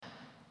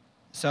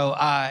So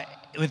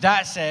with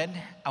that said,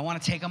 I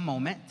want to take a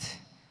moment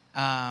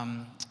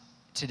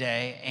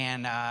today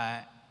and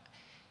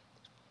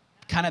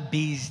kind of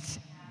be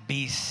still,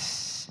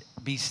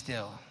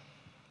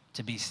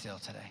 to be still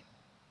today.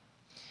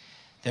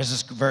 There's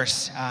this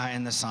verse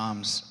in the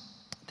Psalms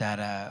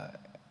that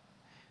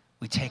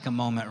we take a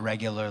moment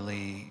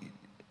regularly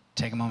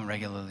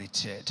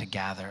to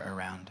gather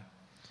around.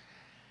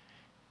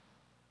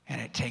 And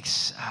it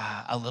takes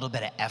a little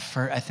bit of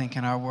effort, I think,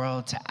 in our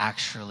world to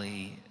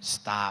actually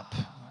stop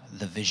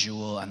the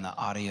visual and the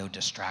audio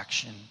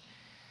distraction.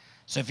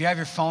 So if you have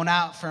your phone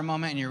out for a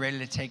moment and you're ready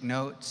to take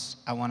notes,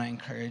 I want to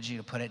encourage you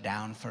to put it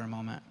down for a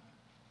moment.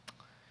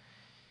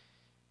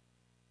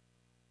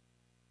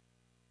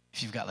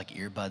 If you've got like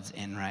earbuds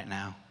in right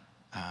now,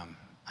 I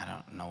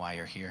don't know why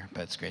you're here,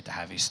 but it's great to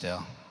have you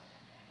still.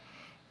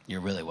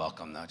 You're really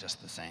welcome though,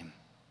 just the same.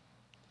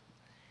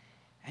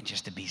 And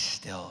just to be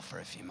still for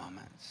a few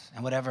moments.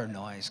 And whatever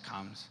noise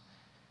comes,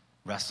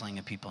 rustling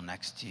of people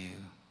next to you,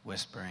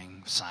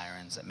 whispering,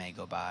 sirens that may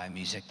go by,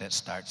 music that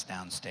starts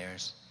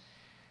downstairs,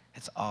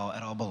 it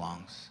all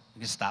belongs.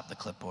 You can stop the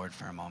clipboard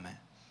for a moment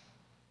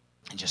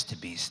and just to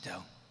be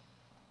still.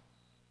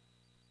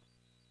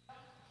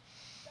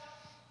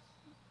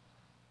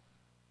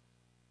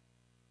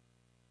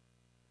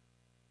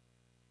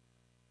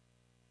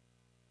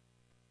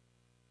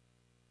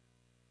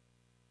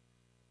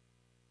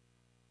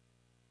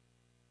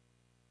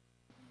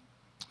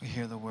 We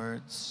hear the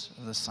words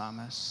of the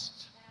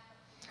psalmist,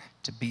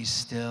 to be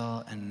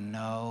still and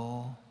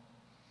know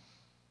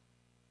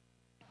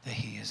that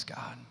he is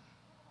God.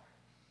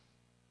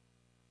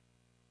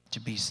 To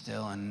be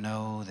still and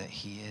know that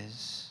he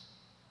is.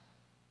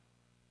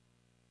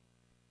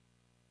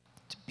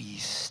 To be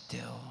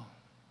still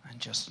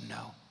and just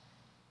know.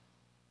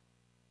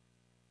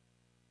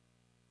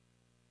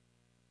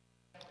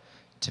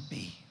 To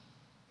be.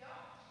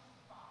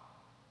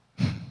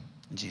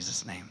 In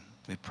Jesus' name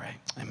we pray.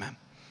 Amen.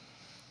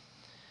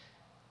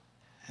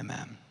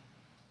 Amen.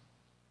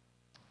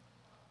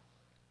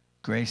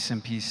 Grace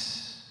and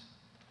peace.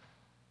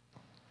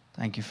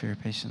 Thank you for your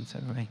patience,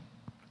 everybody.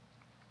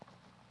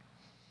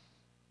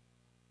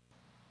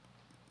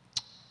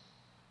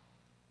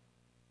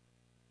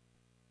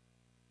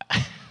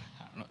 I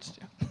don't know what to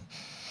do.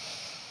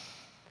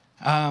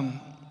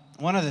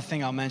 One other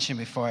thing I'll mention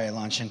before I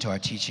launch into our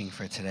teaching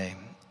for today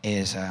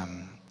is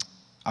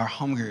our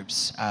home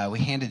groups. We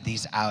handed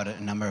these out at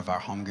a number of our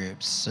home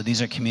groups. So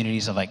these are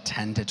communities of like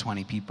 10 to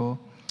 20 people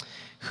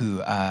who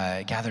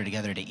gather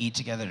together to eat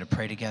together, to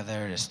pray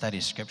together, to study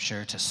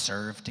scripture, to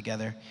serve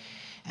together.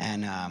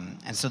 And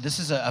so this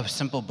is a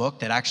simple book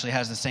that actually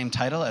has the same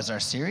title as our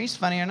series,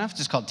 funny enough. It's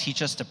just called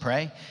Teach Us to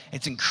Pray.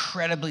 It's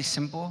incredibly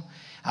simple.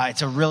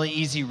 It's a really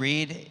easy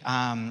read.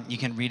 You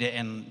can read it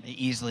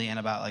easily in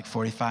about like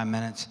 45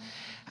 minutes.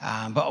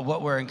 But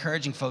what we're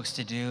encouraging folks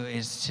to do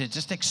is to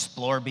just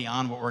explore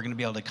beyond what we're going to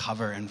be able to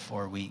cover in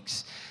 4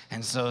 weeks.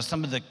 And so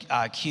some of the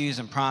cues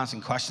and prompts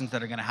and questions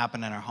that are going to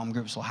happen in our home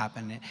groups will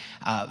happen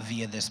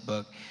via this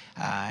book.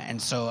 And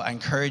so I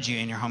encourage you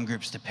in your home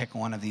groups to pick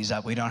one of these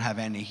up. We don't have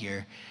any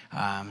here.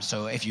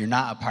 So if you're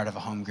not a part of a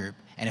home group,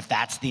 and if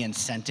that's the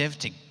incentive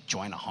to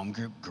join a home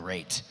group,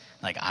 great.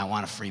 Like, I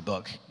want a free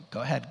book.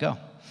 Go ahead, go.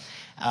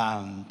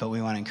 But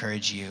we want to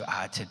encourage you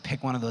to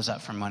pick one of those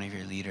up from one of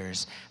your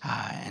leaders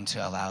and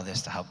to allow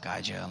this to help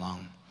guide you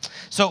along.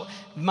 So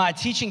my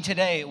teaching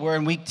today, we're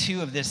in week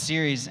 2 of this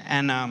series,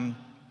 and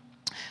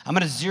I'm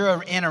going to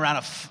zero in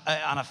around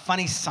on a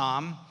funny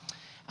psalm,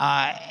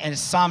 and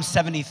it's Psalm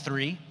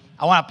 73.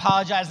 I want to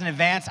apologize in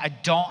advance. I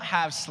don't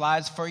have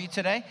slides for you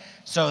today,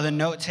 so the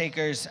note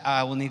takers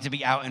will need to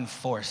be out in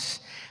force.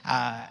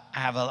 I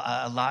have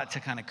a lot to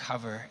kind of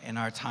cover in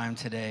our time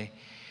today.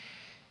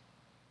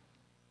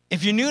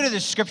 If you're new to the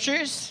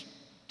scriptures,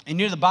 and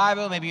new to the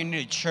Bible, maybe you're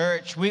new to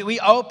church, we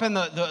open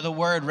the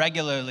word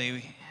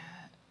regularly.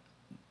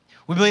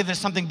 We believe there's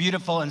something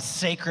beautiful and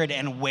sacred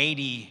and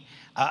weighty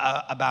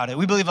about it.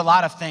 We believe a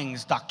lot of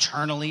things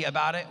doctrinally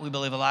about it. We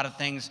believe a lot of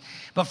things.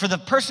 But for the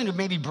person who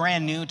may be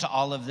brand new to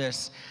all of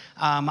this,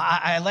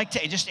 I like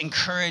to just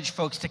encourage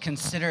folks to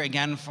consider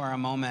again for a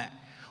moment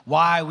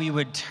why we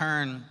would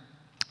turn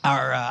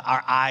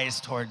our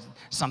eyes towards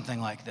something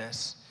like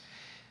this.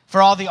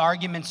 For all the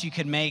arguments you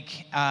could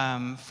make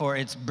for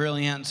its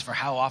brilliance, for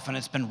how often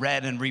it's been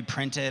read and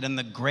reprinted, and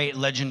the great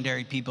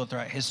legendary people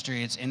throughout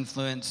history, its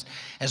influence,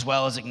 as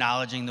well as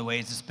acknowledging the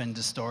ways it's been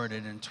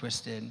distorted and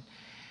twisted.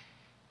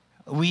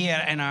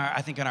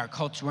 I think in our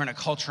culture, we're in a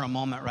cultural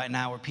moment right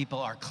now where people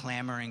are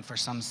clamoring for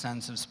some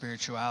sense of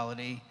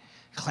spirituality,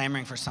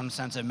 clamoring for some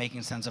sense of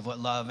making sense of what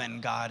love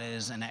and God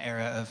is in an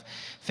era of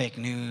fake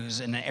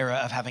news, in an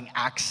era of having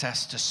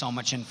access to so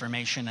much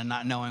information and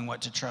not knowing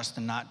what to trust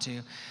and not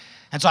to.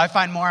 And so I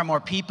find more and more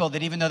people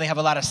that even though they have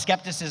a lot of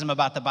skepticism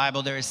about the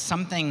Bible, there is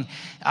something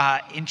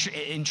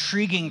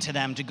intriguing to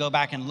them to go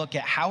back and look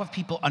at how have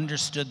people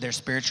understood their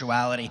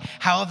spirituality,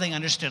 how have they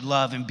understood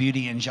love and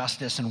beauty and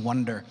justice and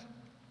wonder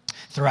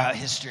throughout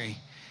history.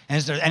 And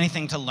is there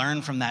anything to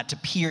learn from that, to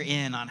peer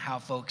in on how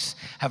folks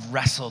have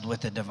wrestled with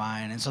the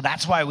divine? And so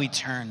that's why we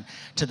turn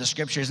to the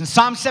scriptures. And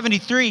Psalm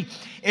 73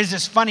 is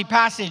this funny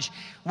passage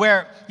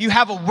where you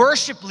have a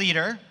worship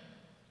leader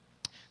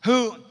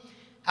who,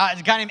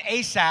 a guy named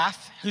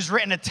Asaph, who's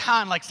written a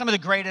ton, like some of the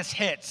greatest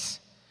hits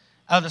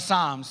of the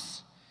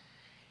Psalms.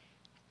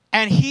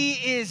 And he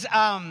is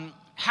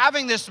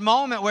having this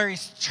moment where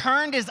he's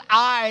turned his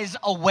eyes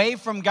away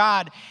from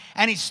God,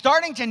 and he's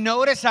starting to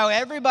notice how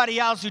everybody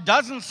else who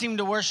doesn't seem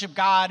to worship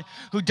God,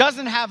 who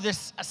doesn't have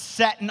this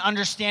set and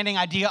understanding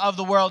idea of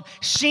the world,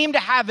 seem to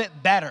have it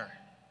better.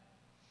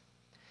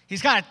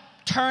 He's kind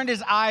of turned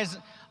his eyes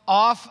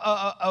off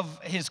of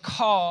his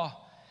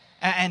call,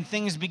 and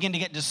things begin to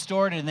get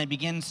distorted, and he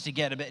begins to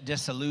get a bit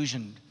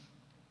disillusioned.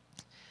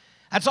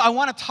 And so I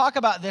want to talk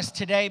about this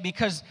today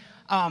because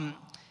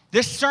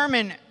this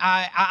sermon,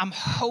 I'm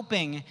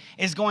hoping,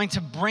 is going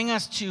to bring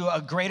us to a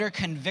greater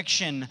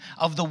conviction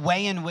of the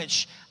way in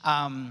which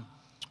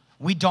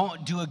we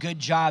don't do a good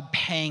job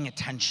paying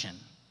attention.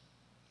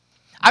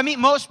 I meet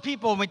most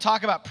people when we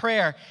talk about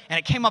prayer, and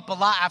it came up a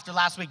lot after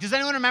last week. Does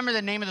anyone remember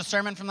the name of the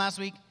sermon from last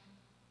week?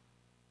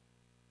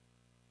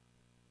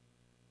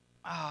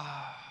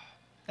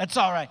 That's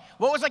all right.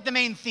 What was like the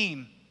main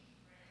theme?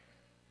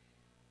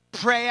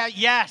 Pray,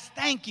 yes,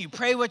 thank you.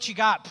 Pray what you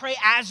got. Pray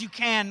as you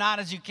can, not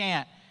as you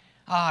can't.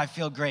 Oh, I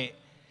feel great.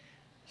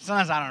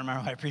 Sometimes I don't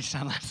remember what I preached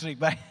on last week,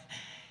 but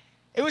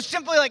it was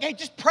simply like, hey,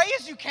 just pray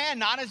as you can,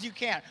 not as you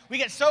can't. We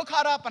get so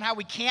caught up on how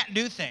we can't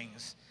do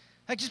things.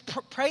 Like, just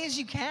pray as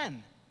you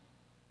can.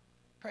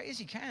 Pray as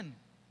you can.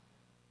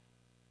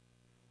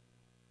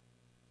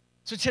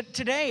 So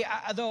today,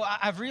 though,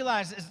 I've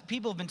realized as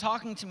people have been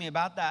talking to me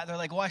about that, they're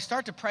like, well, I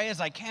start to pray as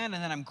I can,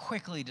 and then I'm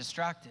quickly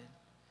distracted.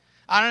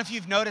 I don't know if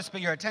you've noticed, but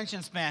your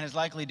attention span has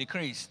likely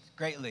decreased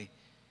greatly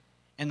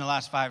in the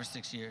last 5 or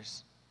 6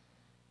 years.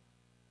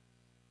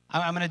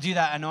 I'm going to do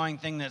that annoying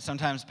thing that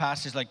sometimes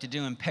pastors like to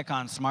do and pick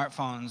on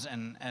smartphones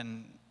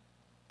and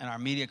our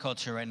media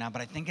culture right now, but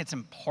I think it's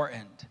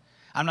important.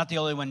 I'm not the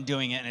only one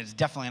doing it, and it's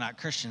definitely not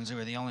Christians who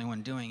are the only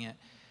one doing it,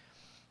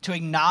 to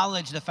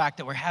acknowledge the fact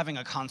that we're having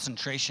a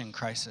concentration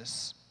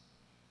crisis.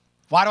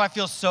 Why do I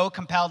feel so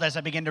compelled as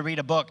I begin to read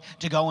a book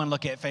to go and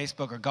look at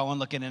Facebook or go and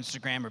look at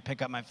Instagram or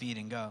pick up my feed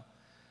and go?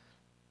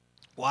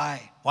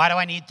 Why? Why do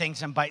I need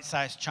things in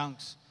bite-sized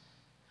chunks?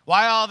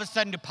 Why all of a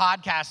sudden do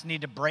podcasts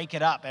need to break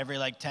it up every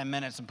 10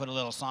 minutes and put a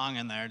little song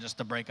in there just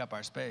to break up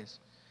our space?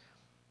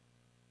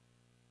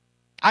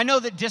 I know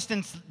that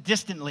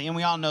distantly, and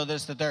we all know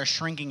this, that there are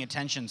shrinking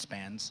attention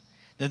spans,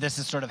 that this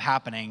is sort of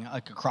happening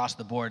across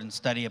the board and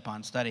study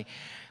upon study.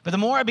 But the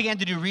more I began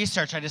to do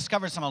research, I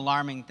discovered some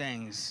alarming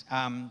things.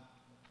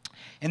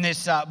 In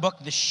this book,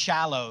 The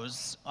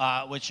Shallows,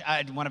 which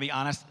I want to be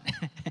honest,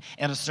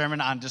 in a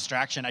sermon on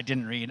distraction, I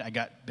didn't read. I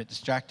got a bit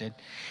distracted.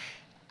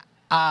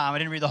 I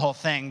didn't read the whole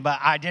thing, but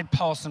I did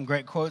pull some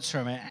great quotes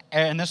from it.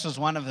 And this was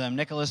one of them.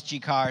 Nicholas G.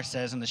 Carr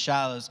says in The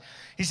Shallows,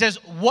 he says,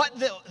 what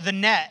the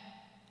net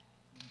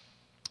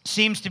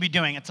seems to be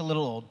doing, it's a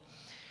little old,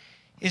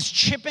 is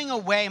chipping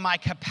away my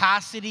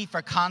capacity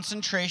for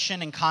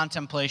concentration and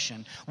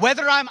contemplation.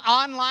 Whether I'm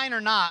online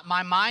or not,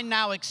 my mind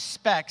now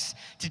expects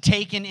to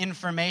take in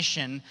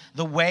information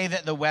the way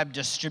that the web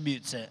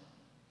distributes it,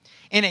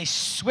 in a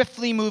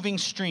swiftly moving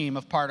stream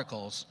of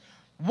particles.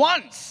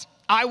 Once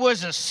I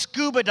was a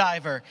scuba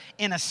diver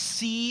in a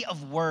sea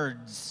of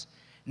words.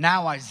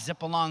 Now I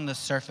zip along the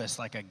surface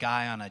like a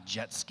guy on a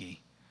jet ski.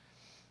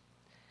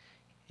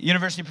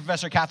 University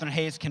professor Catherine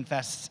Hayes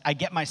confessed, I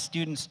can't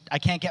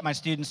get my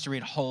students to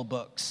read whole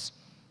books.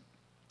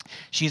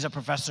 She's a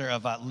professor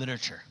of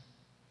literature.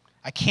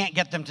 I can't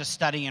get them to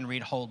study and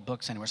read whole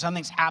books anymore.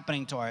 Something's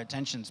happening to our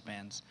attention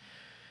spans.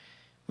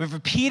 We've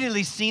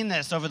repeatedly seen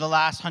this over the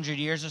last 100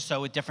 years or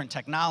so with different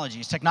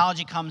technologies.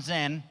 Technology comes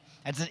in,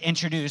 it's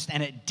introduced,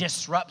 and it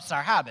disrupts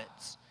our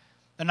habits.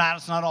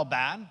 It's not all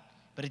bad,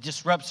 but it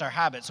disrupts our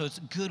habits. So it's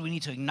good, we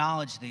need to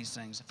acknowledge these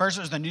things. First,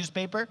 it was the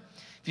newspaper.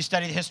 If you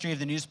study the history of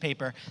the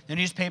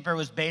newspaper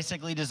was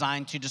basically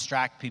designed to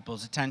distract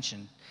people's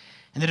attention.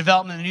 And the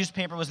development of the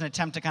newspaper was an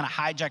attempt to kind of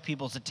hijack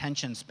people's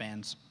attention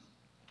spans.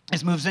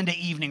 This moves into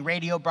evening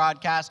radio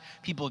broadcasts.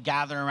 People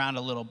gather around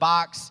a little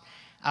box.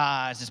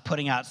 As it's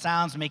putting out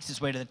sounds, makes its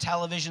way to the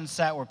television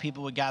set where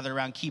people would gather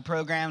around key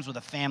programs with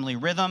a family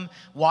rhythm,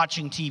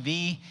 watching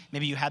TV.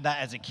 Maybe you had that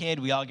as a kid.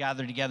 We all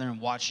gathered together and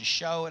watched a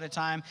show at a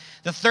time.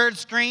 The third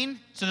screen,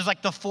 so there's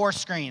the 4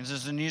 screens.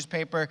 There's the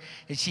newspaper,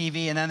 the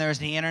TV, and then there's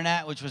the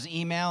internet, which was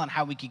email and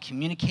how we could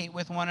communicate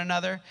with one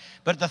another.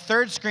 But the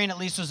third screen at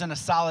least was in a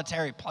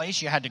solitary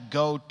place. You had to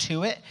go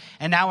to it.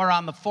 And now we're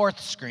on the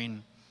 4th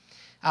screen,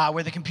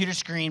 where the computer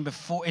screen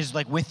is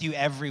with you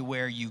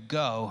everywhere you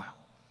go.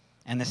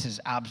 And this has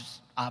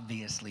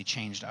obviously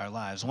changed our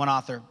lives. One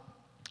author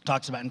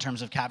talks about, in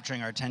terms of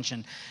capturing our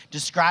attention,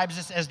 describes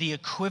this as the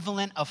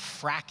equivalent of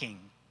fracking.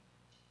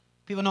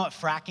 People know what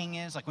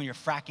fracking is? Like when you're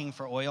fracking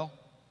for oil?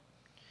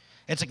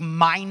 It's like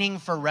mining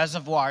for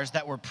reservoirs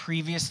that were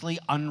previously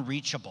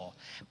unreachable,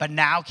 but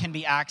now can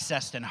be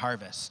accessed and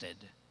harvested.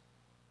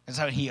 That's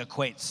how he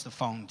equates the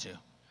phone to.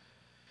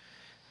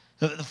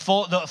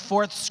 The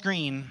fourth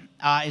screen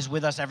is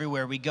with us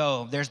everywhere we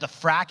go. There's the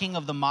fracking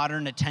of the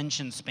modern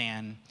attention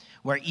span,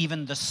 where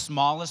even the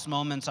smallest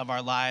moments of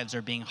our lives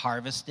are being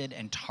harvested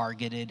and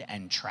targeted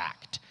and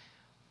tracked.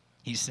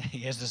 He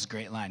has this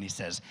great line. He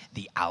says,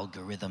 "The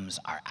algorithms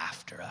are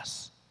after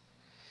us."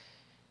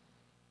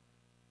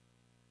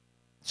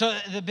 So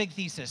the big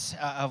thesis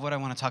of what I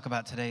want to talk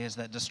about today is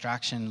that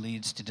distraction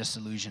leads to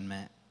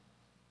disillusionment,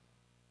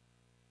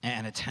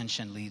 and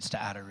attention leads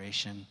to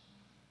adoration.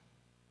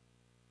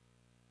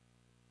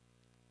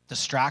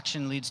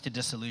 Distraction leads to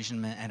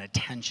disillusionment, and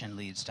attention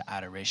leads to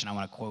adoration. I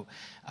want to quote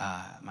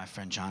my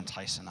friend John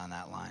Tyson on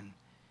that line,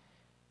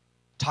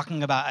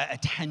 talking about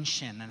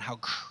attention and how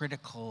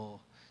critical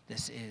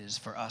this is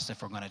for us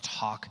if we're going to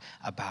talk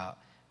about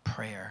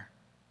prayer.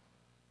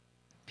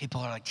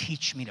 People are like,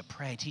 teach me to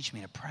pray, teach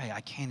me to pray.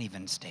 I can't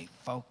even stay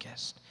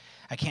focused.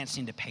 I can't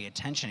seem to pay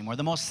attention anymore.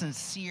 The most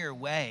sincere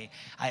way,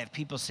 I have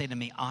people say to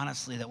me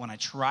honestly that when I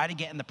try to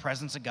get in the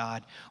presence of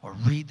God or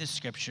read the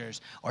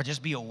scriptures or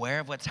just be aware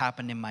of what's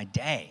happened in my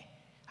day,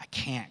 I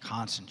can't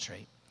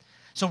concentrate.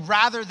 So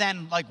rather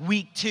than like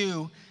week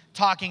 2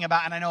 talking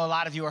about, and I know a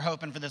lot of you are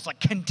hoping for this, like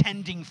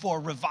contending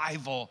for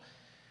revival,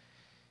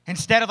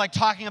 instead of like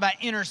talking about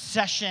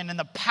intercession and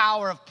the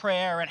power of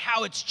prayer and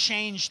how it's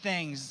changed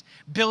things,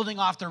 building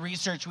off the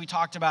research we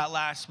talked about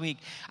last week,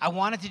 I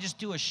wanted to just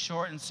do a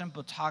short and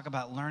simple talk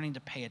about learning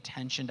to pay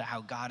attention to how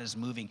God is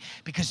moving.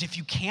 Because if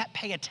you can't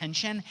pay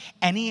attention,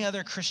 any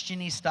other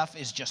Christian-y stuff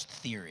is just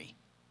theory.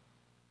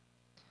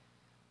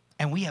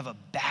 And we have a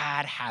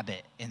bad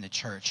habit in the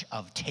church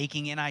of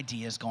taking in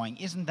ideas, going,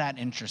 isn't that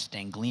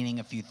interesting,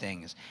 gleaning a few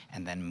things,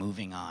 and then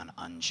moving on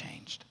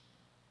unchanged.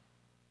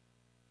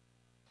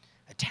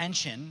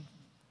 Attention,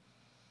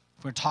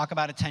 if we're going to talk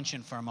about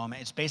attention for a moment,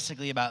 it's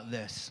basically about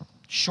this: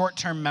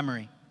 short-term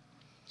memory.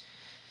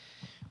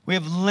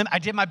 I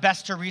did my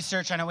best to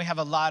research. I know we have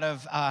a lot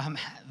of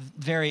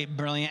very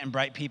brilliant and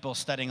bright people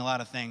studying a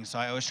lot of things, so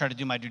I always try to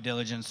do my due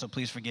diligence, so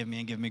please forgive me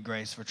and give me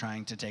grace for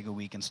trying to take a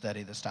week and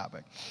study this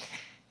topic.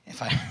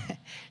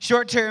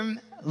 Short-term,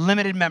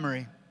 limited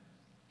memory.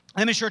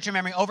 Limited short-term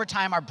memory. Over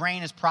time, our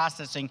brain is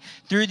processing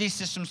through these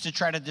systems to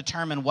try to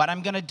determine what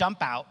I'm going to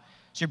dump out.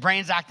 So your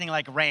brain's acting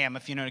like RAM,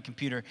 if you know a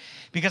computer.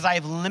 Because I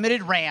have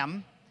limited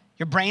RAM,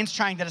 your brain's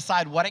trying to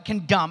decide what it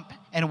can dump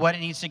and what it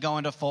needs to go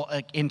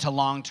into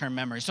long-term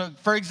memory. So,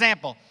 for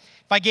example,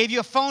 if I gave you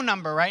a phone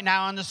number right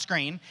now on the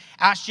screen,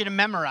 asked you to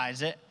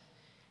memorize it,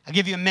 I'll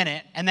give you a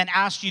minute, and then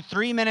asked you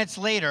 3 minutes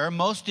later,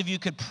 most of you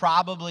could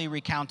probably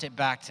recount it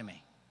back to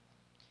me.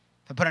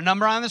 If I put a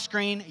number on the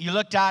screen, you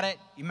looked at it,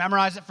 you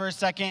memorized it for a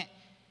second,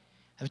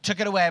 I took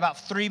it away,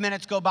 about 3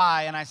 minutes go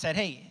by, and I said,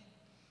 hey,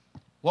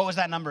 what was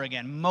that number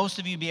again? Most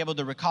of you would be able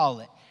to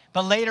recall it.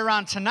 But later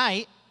on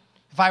tonight,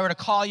 if I were to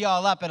call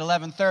y'all up at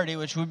 11:30,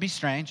 which would be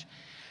strange,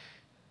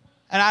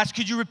 and ask,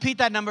 could you repeat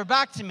that number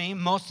back to me?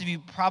 Most of you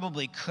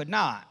probably could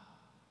not.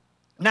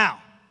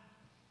 Now,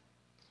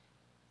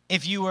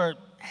 if you were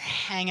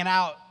hanging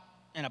out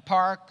in a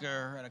park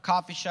or at a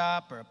coffee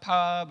shop or a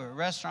pub or a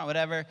restaurant,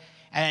 whatever,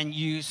 and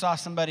you saw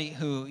somebody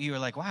who you were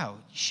like, wow,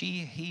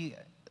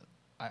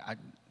 I'm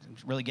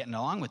really getting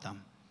along with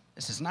them.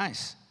 This is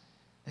nice.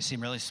 They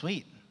seem really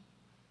sweet.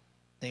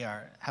 They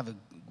have a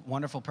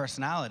wonderful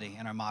personality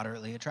and are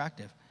moderately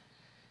attractive.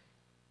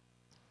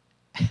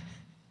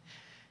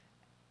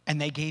 And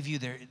they gave you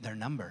their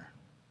number.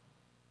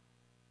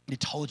 They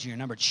told you your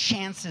number.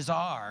 Chances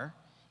are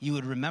you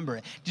would remember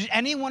it. Did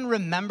anyone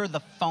remember the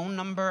phone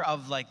number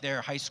of like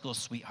their high school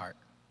sweetheart?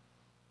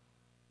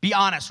 Be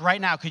honest, right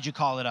now, could you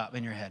call it up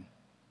in your head?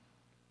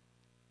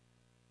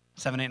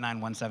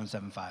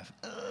 789-1775.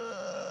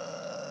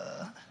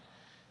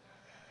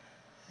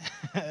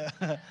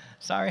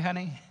 Sorry,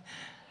 honey.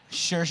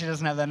 Sure she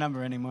doesn't have that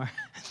number anymore.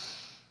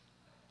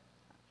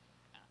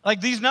 Like,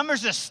 these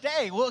numbers just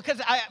stay. Well,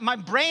 because my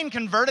brain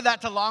converted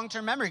that to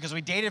long-term memory because we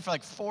dated for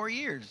like 4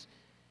 years.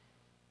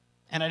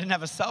 And I didn't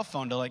have a cell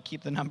phone to like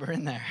keep the number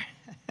in there.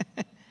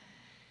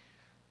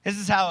 This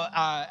is how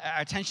our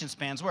attention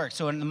spans work.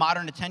 So in the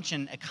modern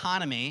attention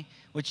economy,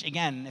 which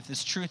again, if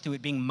there's truth to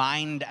it being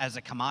mined as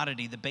a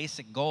commodity, the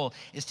basic goal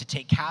is to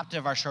take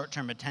captive our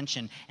short-term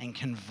attention and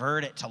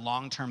convert it to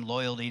long-term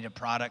loyalty to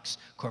products,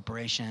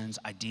 corporations,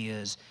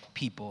 ideas,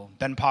 people.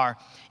 Ben Parr,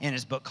 in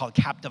his book called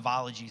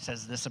Captivology,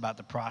 says this about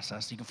the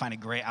process. You can find a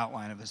great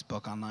outline of this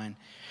book online.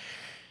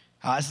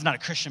 This is not a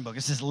Christian book.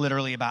 This is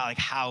literally about like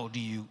how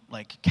do you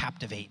like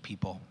captivate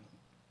people.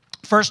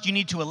 First, you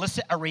need to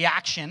elicit a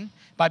reaction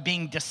by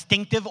being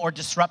distinctive or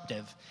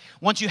disruptive.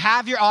 Once you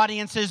have your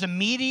audience's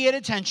immediate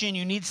attention,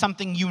 you need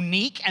something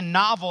unique and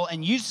novel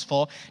and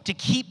useful to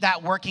keep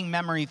that working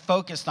memory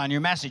focused on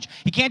your message.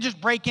 You can't just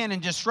break in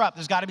and disrupt.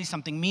 There's got to be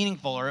something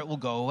meaningful or it will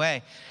go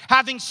away.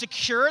 Having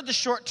secured the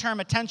short-term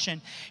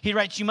attention, he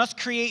writes, you must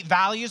create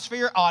values for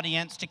your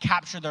audience to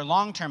capture their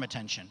long-term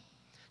attention.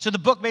 So the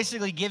book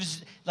basically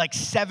gives like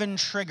 7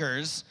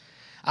 triggers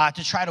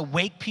to try to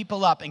wake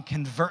people up and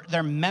convert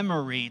their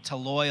memory to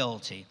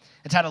loyalty.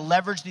 It's how to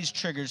leverage these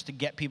triggers to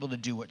get people to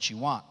do what you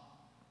want.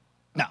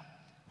 Now,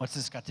 what's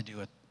this got to do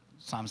with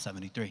Psalm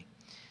 73?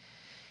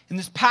 In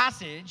this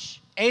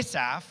passage,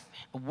 Asaph,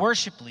 a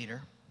worship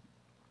leader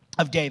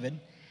of David,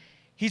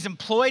 he's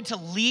employed to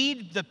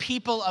lead the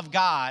people of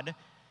God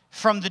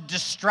from the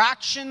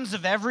distractions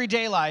of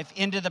everyday life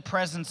into the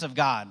presence of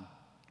God.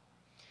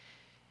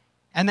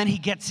 And then he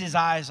gets his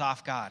eyes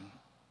off God.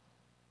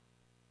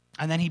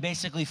 And then he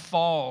basically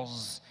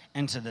falls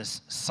into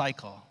this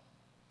cycle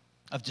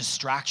of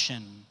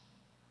distraction,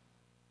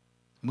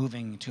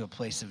 moving to a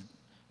place of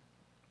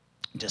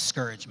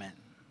discouragement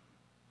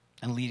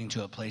and leading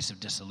to a place of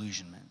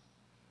disillusionment.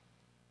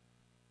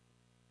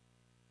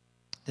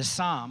 This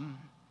psalm,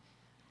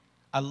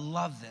 I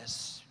love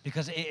this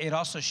because it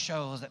also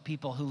shows that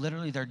people who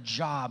literally their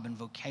job and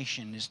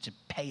vocation is to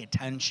pay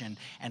attention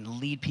and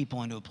lead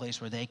people into a place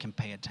where they can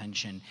pay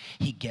attention,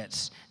 he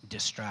gets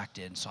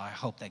distracted. So I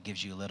hope that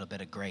gives you a little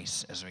bit of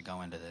grace as we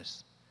go into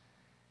this.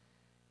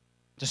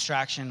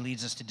 Distraction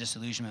leads us to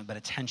disillusionment, but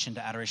attention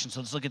to adoration. So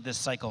let's look at this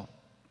cycle.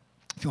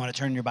 If you want to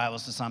turn your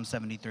Bibles to Psalm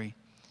 73.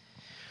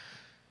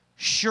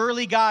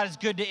 Surely God is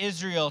good to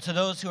Israel, to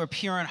those who are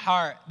pure in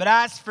heart. But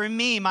as for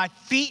me, my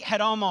feet had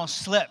almost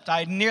slipped. I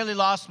had nearly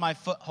lost my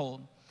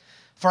foothold.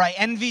 For I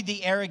envied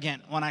the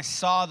arrogant when I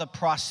saw the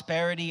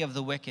prosperity of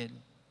the wicked.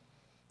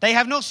 They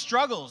have no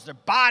struggles. Their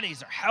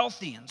bodies are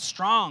healthy and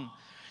strong.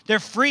 They're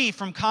free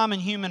from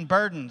common human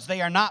burdens. They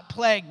are not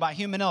plagued by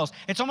human ills.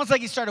 It's almost like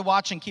he started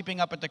watching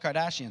Keeping Up with the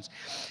Kardashians.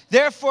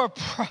 Therefore,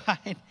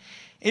 pride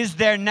is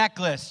their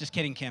necklace. Just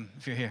kidding, Kim,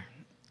 if you're here.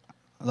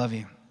 I love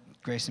you.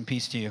 Grace and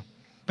peace to you.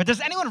 But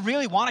does anyone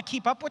really want to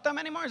keep up with them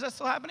anymore? Is that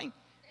still happening?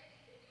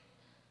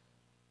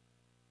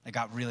 It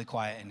got really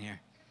quiet in here.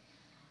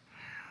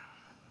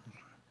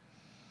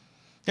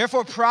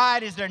 Therefore,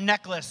 pride is their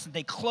necklace.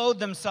 They clothe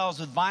themselves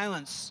with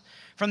violence.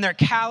 From their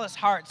callous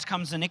hearts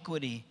comes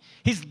iniquity.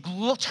 He's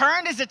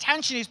turned his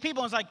attention to these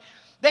people and is like,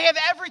 they have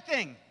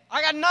everything.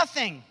 I got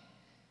nothing.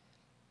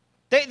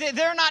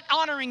 They're not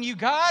honoring you,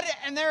 God,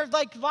 and their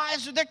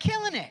lives, they're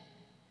killing it.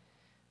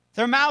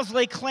 Their mouths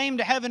lay claim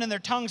to heaven, and their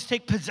tongues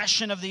take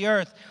possession of the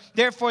earth.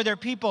 Therefore, their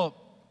people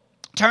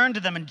turn to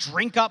them and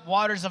drink up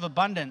waters of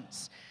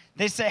abundance.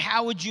 They say,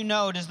 how would you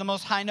know? Does the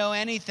Most High know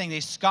anything? They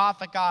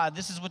scoff at God.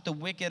 This is what the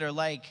wicked are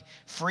like,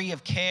 free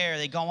of care.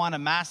 They go on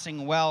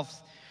amassing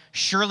wealth.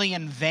 Surely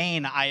in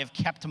vain I have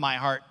kept my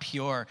heart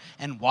pure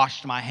and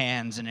washed my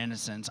hands in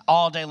innocence.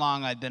 All day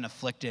long I've been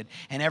afflicted,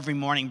 and every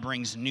morning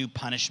brings new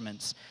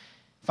punishments.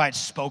 If I had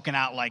spoken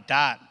out like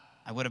that,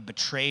 I would have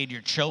betrayed your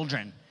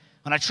children.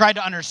 When I tried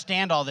to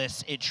understand all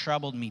this, it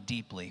troubled me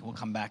deeply. We'll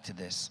come back to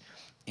this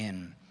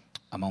in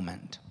a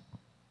moment.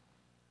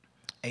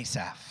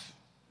 Asaph,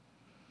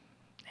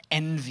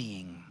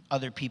 envying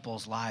other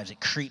people's lives,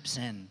 it creeps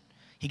in.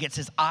 He gets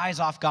his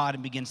eyes off God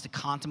and begins to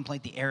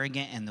contemplate the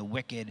arrogant and the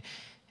wicked,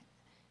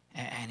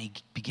 and he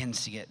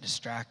begins to get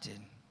distracted.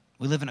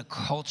 We live in a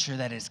culture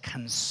that is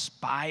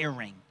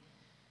conspiring.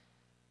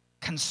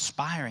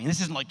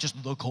 This isn't like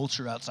just the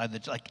culture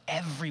outside like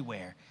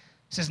everywhere.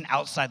 This isn't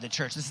outside the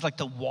church. This is like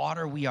the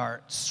water we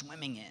are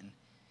swimming in.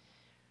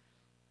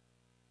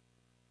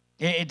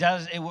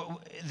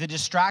 The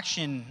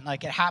distraction,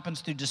 like it happens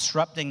through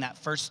disrupting that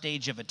first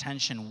stage of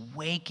attention,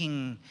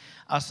 waking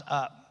us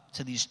up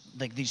to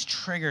these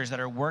triggers that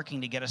are working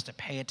to get us to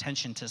pay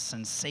attention to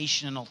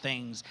sensational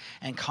things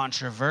and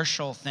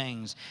controversial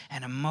things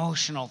and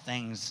emotional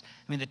things.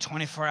 I mean, the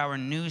 24-hour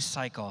news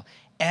cycle,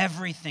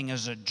 everything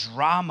is a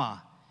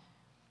drama.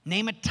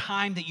 Name a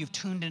time that you've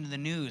tuned into the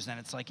news and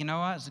it's like, you know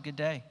what, it's a good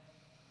day.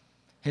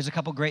 Here's a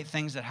couple great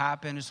things that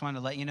happened. Just wanted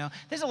to let you know.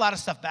 There's a lot of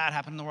stuff bad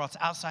happening in the world. It's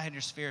outside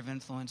your sphere of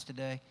influence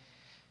today.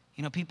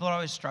 You know, people are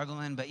always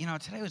struggling, but,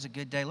 today was a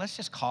good day. Let's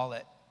just call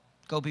it.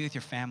 Go be with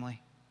your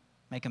family.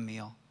 Make a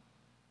meal.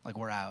 Like,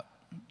 we're out.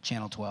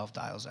 Channel 12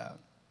 dials out.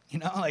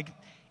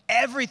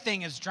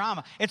 Everything is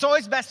drama. It's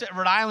always best at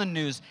Rhode Island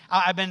news.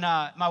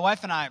 My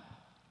wife and I,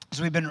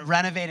 so we've been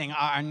renovating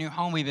our new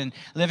home. We've been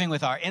living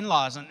with our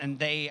in-laws, and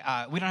we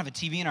don't have a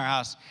TV in our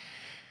house.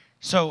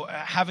 So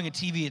having a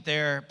TV at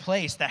their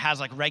place that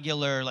has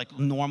regular,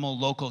 normal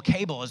local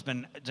cable has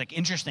been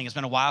interesting. It's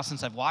been a while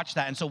since I've watched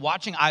that. And so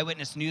watching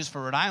Eyewitness News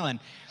for Rhode Island.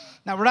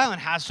 Now, Rhode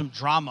Island has some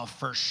drama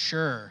for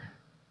sure.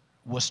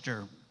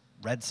 Worcester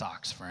Red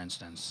Sox, for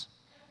instance.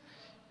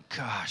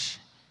 Gosh,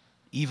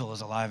 evil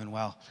is alive and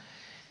well.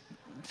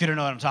 If you don't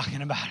know what I'm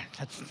talking about,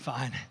 that's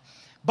fine.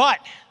 But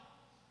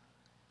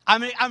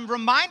I'm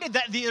reminded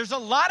that there's a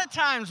lot of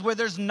times where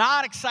there's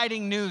not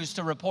exciting news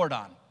to report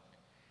on.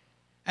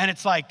 And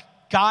it's like,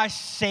 guy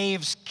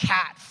saves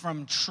cat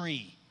from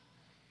tree.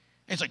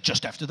 It's like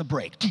just after the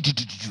break.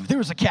 There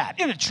was a cat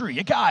in a tree.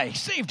 A guy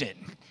saved it.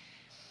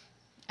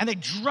 And they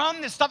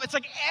drum this stuff. It's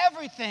like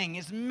everything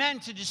is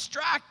meant to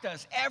distract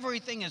us.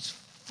 Everything is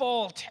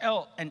full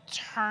tilt and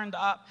turned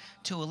up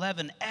to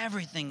 11.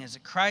 Everything is a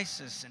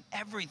crisis and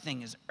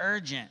everything is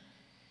urgent.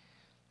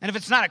 And if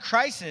it's not a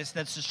crisis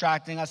that's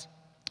distracting us,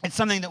 it's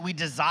something that we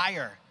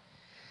desire.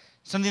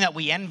 Something that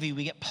we envy.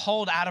 We get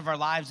pulled out of our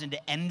lives into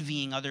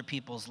envying other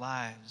people's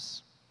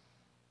lives.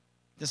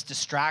 this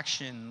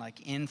distraction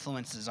like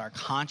influences our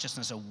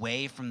consciousness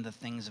away from the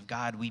things of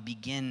God, we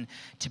begin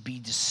to be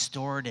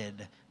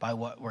distorted by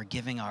what we're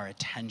giving our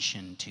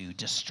attention to.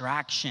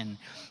 Distraction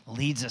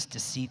leads us to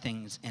see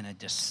things in a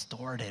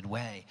distorted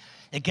way.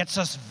 It gets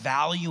us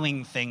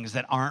valuing things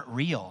that aren't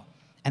real,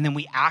 and then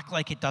we act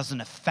like it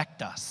doesn't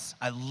affect us.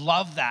 I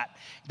love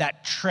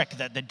that trick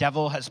that the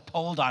devil has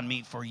pulled on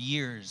me for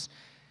years.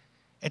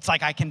 It's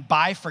like I can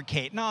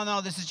bifurcate. No,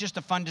 this is just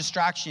a fun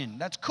distraction.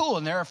 That's cool,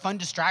 and there are fun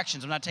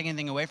distractions. I'm not taking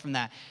anything away from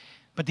that.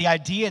 But the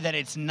idea that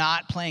it's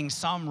not playing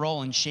some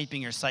role in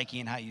shaping your psyche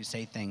and how you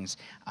say things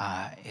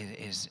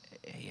is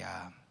a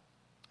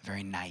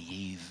very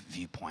naive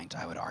viewpoint,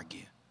 I would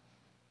argue.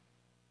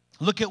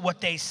 Look at what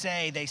they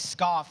say. They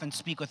scoff and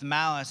speak with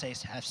malice,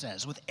 Asaph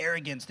says. With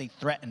arrogance, they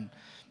threaten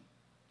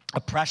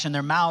oppression.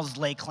 Their mouths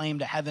lay claim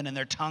to heaven, and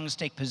their tongues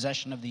take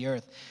possession of the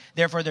earth.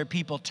 Therefore, their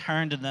people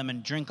turn to them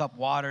and drink up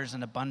waters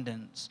in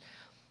abundance.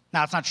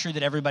 Now, it's not true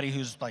that everybody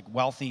who's like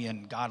wealthy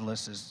and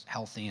godless is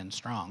healthy and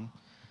strong.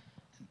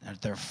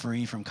 They're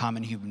free from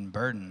common human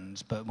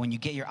burdens. But when you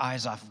get your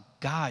eyes off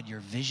God,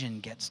 your vision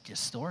gets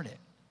distorted.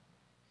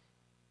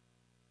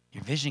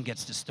 Your vision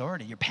gets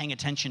distorted. You're paying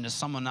attention to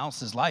someone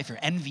else's life. You're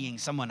envying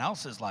someone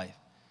else's life.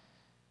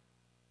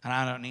 And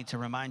I don't need to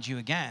remind you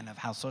again of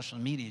how social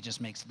media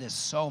just makes this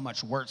so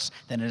much worse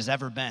than it has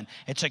ever been.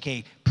 It took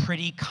a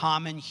pretty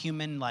common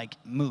human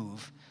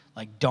move,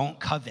 like don't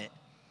covet,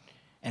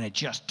 and it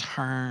just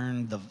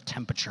turned the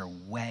temperature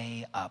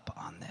way up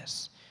on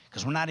this.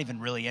 Because we're not even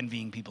really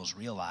envying people's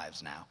real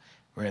lives now.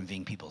 We're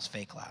envying people's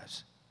fake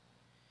lives.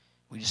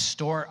 We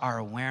distort our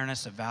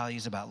awareness of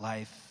values about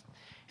life,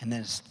 and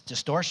this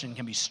distortion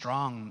can be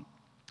strong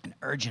and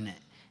urgent.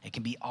 It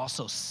can be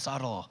also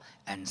subtle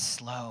and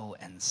slow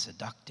and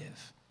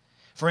seductive.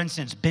 For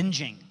instance,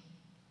 binging.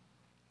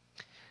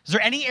 Is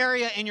there any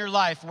area in your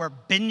life where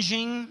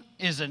binging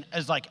is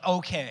like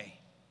okay?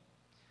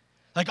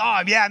 Like,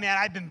 oh, yeah, man,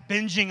 I've been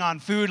binging on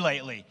food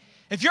lately.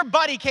 If your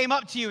buddy came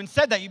up to you and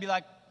said that, you'd be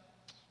like,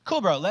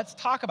 cool, bro, let's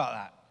talk about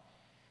that.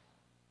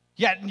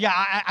 Yeah,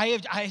 I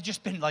have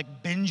just been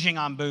like binging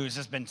on booze.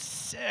 It's been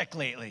sick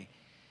lately.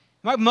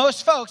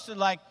 Most folks are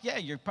like, yeah,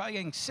 you're probably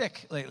getting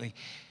sick lately.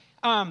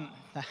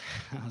 That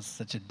was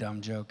such a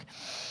dumb joke.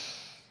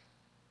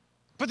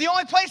 But the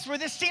only place where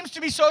this seems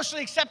to be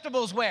socially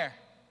acceptable is where?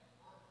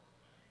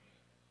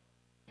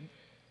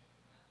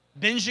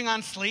 Binging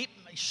on sleep?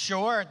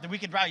 Sure, we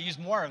could probably use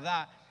more of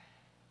that.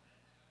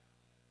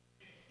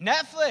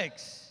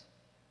 Netflix.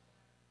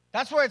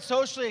 That's where it's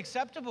socially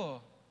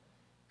acceptable.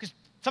 Because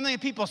something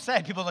that people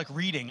say, people like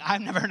reading.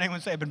 I've never heard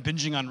anyone say I've been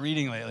binging on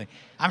reading lately.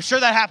 I'm sure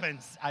that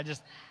happens. I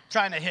just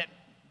trying to hit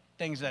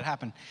things that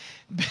happen.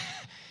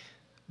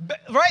 But,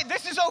 right,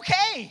 this is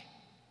okay.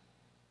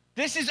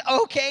 This is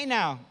okay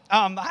now.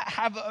 I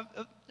have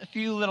a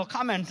few little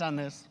comments on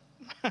this.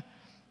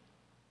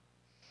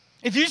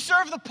 If you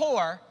serve the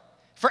poor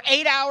for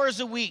 8 hours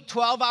a week,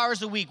 12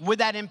 hours a week, would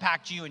that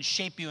impact you and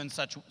shape you in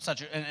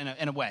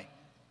in a way?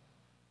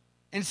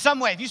 In some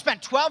way, if you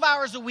spent 12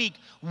 hours a week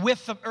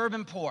with the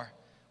urban poor,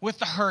 with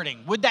the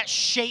hurting, would that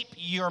shape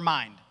your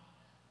mind?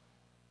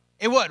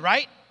 It would,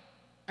 right?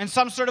 In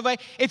some sort of way.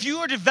 If you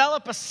were to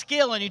develop a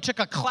skill and you took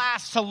a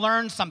class to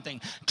learn something,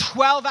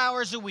 12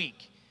 hours a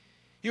week,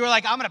 you were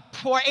like, I'm going to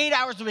pour 8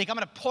 hours a week. I'm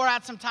going to pour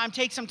out some time,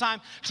 take some time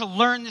to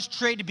learn this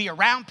trade, to be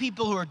around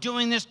people who are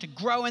doing this, to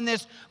grow in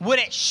this. Would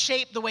it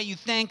shape the way you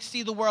think,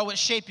 see the world? Would it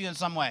shape you in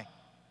some way?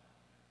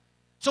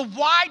 So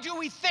why do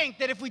we think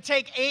that if we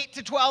take 8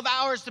 to 12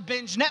 hours to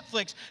binge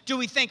Netflix, do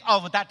we think,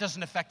 oh, but that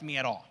doesn't affect me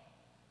at all?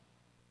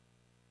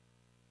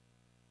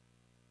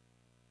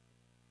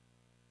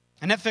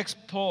 A Netflix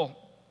poll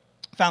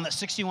found that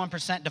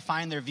 61%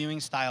 defined their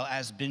viewing style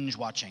as binge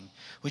watching,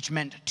 which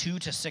meant 2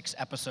 to 6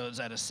 episodes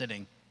at a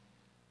sitting.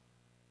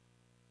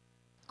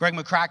 Greg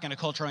McCracken, a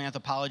cultural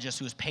anthropologist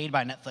who was paid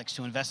by Netflix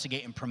to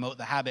investigate and promote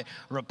the habit,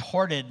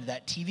 reported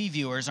that TV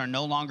viewers are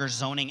no longer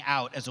zoning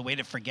out as a way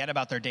to forget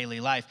about their daily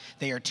life.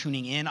 They are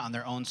tuning in on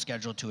their own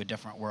schedule to a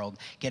different world,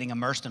 getting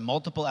immersed in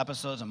multiple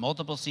episodes and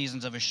multiple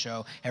seasons of a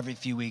show every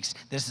few weeks.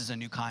 This is a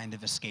new kind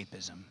of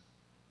escapism.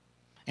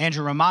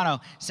 Andrew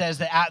Romano says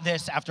that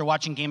after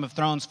watching Game of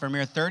Thrones for a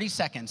mere 30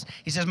 seconds,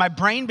 he says, my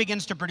brain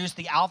begins to produce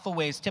the alpha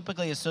waves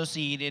typically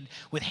associated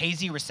with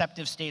hazy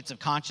receptive states of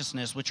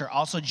consciousness, which are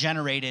also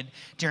generated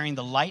during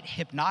the light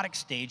hypnotic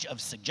stage of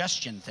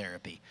suggestion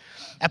therapy.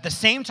 At the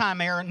same time,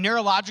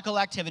 neurological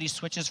activity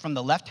switches from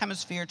the left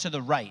hemisphere to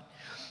the right.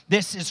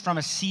 This is from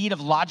a seat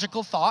of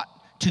logical thought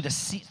to the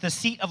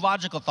seat of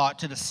logical thought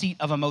to the seat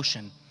of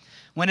emotion.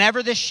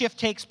 Whenever this shift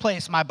takes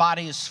place, my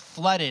body is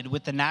flooded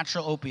with the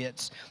natural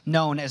opiates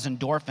known as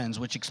endorphins,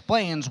 which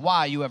explains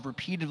why we've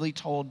repeatedly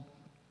told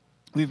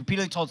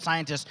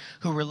scientists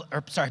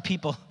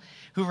people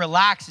who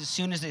relax as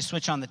soon as they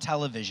switch on the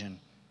television.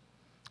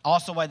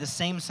 Also, why the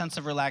same sense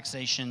of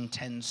relaxation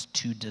tends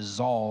to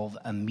dissolve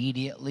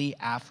immediately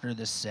after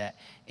the set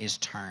is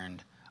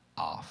turned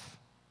off.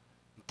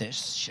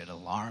 This should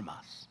alarm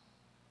us.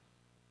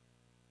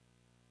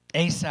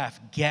 Asaph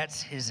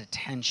gets his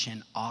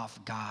attention off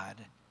God.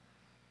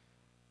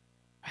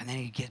 And then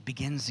he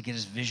begins to get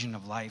his vision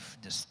of life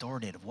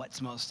distorted, of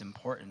what's most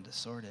important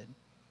distorted.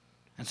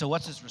 And so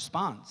what's his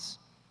response?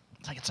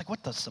 It's like,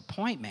 what's the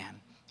point, man?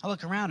 I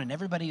look around and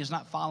everybody who's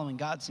not following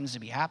God seems to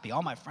be happy.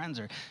 All my friends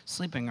are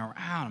sleeping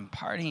around and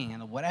partying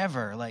and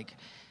whatever.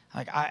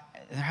 They're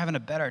having a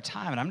better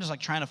time. And I'm just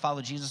trying to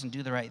follow Jesus and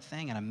do the right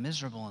thing. And I'm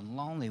miserable and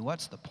lonely.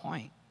 What's the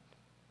point?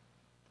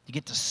 You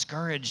get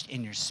discouraged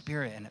in your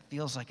spirit and it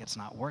feels like it's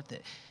not worth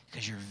it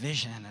because your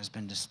vision has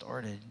been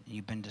distorted.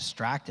 You've been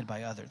distracted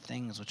by other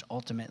things, which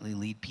ultimately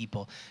lead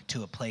people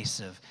to a place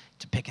of,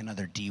 to pick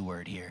another D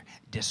word here,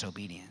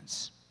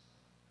 disobedience.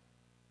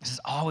 This is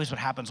always what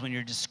happens when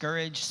you're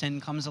discouraged. Sin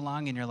comes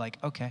along and you're like,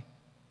 okay.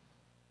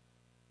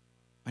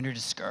 When you're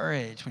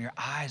discouraged, when your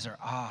eyes are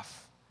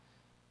off,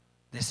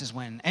 this is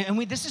when,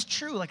 this is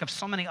true of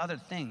so many other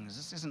things.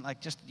 This isn't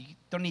you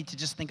don't need to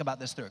just think about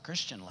this through a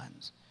Christian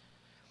lens.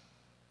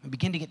 We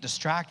begin to get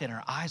distracted and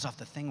our eyes off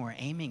the thing we're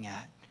aiming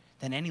at,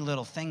 then any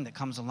little thing that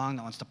comes along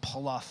that wants to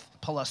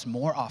pull us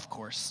more off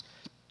course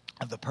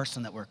of the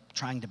person that we're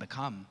trying to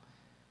become.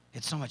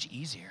 It's so much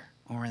easier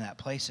when we're in that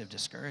place of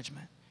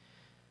discouragement.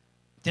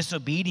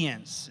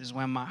 Disobedience is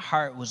when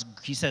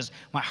he says,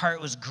 my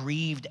heart was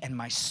grieved and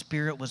my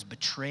spirit was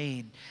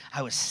betrayed.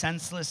 I was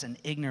senseless and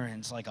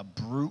ignorant like a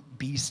brute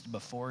beast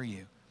before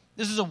you.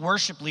 This is a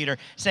worship leader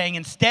saying,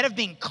 instead of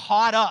being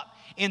caught up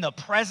in the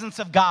presence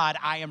of God,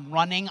 I am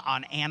running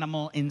on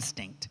animal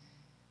instinct.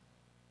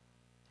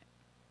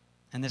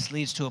 And this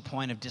leads to a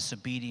point of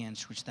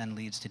disobedience, which then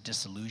leads to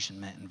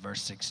disillusionment in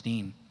verse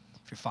 16,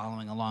 if you're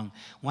following along.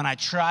 When I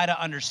try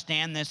to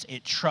understand this,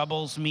 it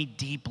troubles me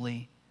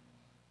deeply.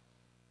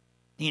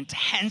 The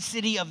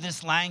intensity of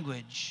this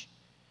language,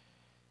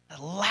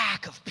 the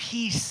lack of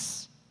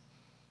peace,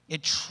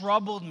 it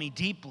troubled me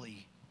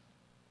deeply.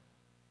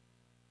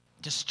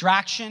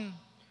 Distraction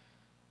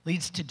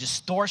leads to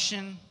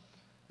distortion,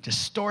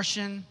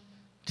 distortion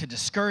to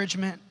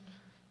discouragement,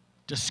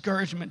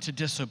 discouragement to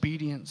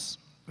disobedience,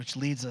 which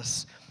leads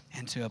us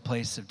into a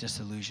place of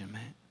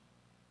disillusionment.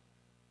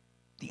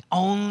 The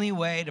only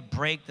way to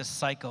break the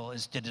cycle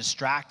is to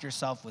distract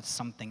yourself with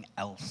something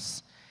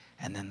else,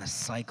 and then the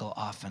cycle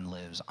often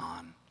lives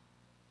on.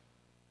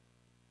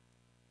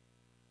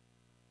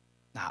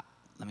 Now,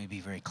 let me be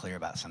very clear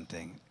about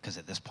something, because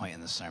at this point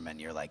in the sermon,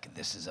 you're like,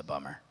 this is a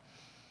bummer.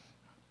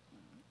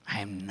 I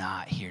am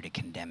not here to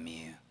condemn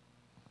you.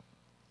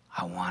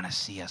 I want to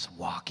see us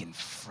walk in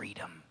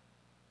freedom.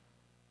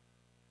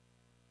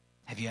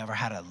 Have you ever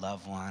had a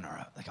loved one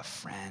or a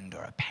friend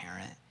or a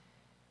parent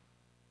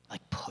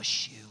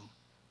push you,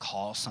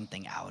 call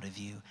something out of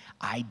you,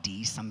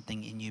 ID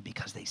something in you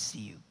because they see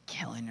you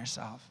killing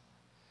yourself,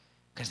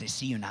 because they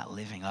see you not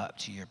living up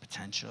to your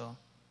potential?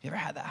 You ever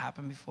had that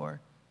happen before?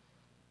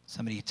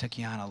 Somebody took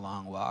you on a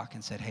long walk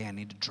and said, hey, I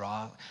need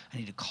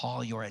to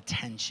call your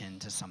attention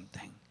to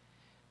something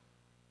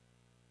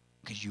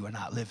because you are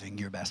not living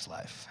your best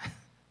life.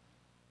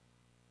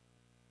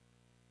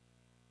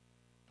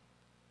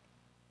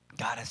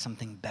 God has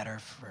something better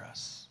for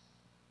us.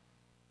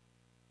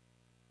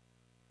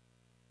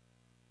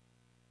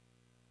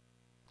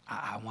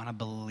 I want to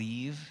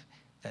believe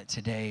that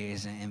today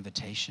is an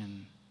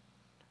invitation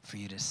for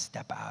you to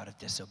step out of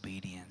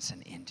disobedience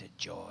and into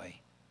joy.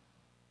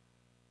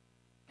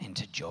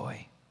 Into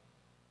joy.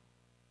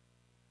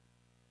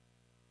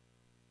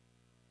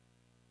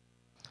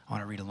 I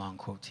want to read a long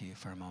quote to you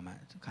for a moment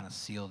to kind of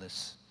seal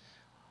this.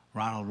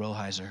 Ronald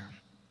Rolheiser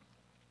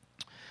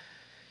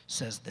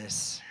says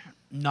this: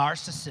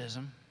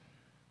 narcissism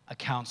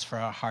accounts for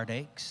our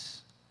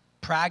heartaches,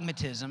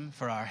 pragmatism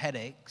for our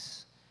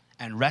headaches,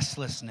 and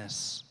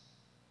restlessness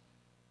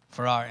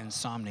for our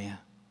insomnia.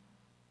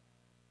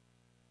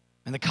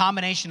 And the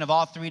combination of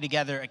all three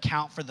together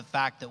account for the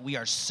fact that we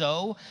are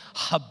so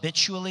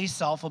habitually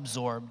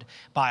self-absorbed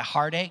by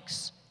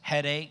heartaches,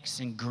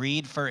 headaches, and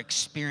greed for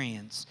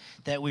experience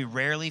that we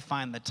rarely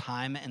find the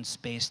time and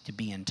space to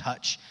be in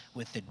touch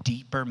with the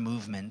deeper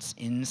movements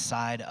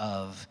inside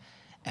of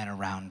and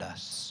around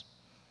us.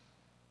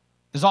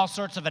 There's all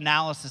sorts of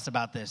analysis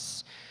about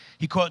this.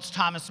 He quotes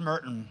Thomas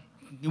Merton.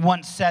 He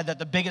once said that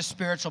the biggest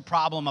spiritual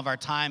problem of our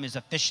time is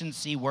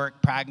efficiency,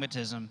 work,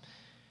 pragmatism.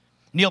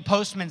 Neil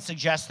Postman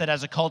suggests that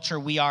as a culture,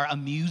 we are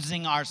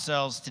amusing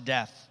ourselves to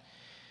death.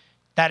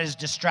 That is,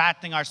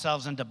 distracting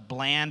ourselves into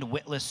bland,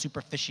 witless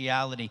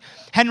superficiality.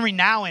 Henry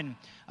Nouwen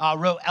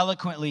wrote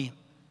eloquently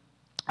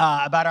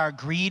about our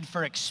greed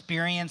for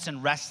experience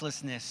and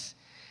restlessness.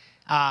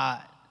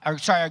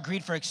 Our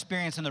greed for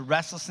experience and the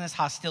restlessness,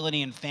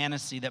 hostility, and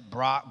fantasy that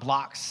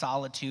blocks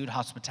solitude,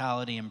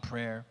 hospitality, and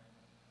prayer.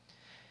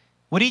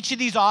 What each of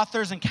these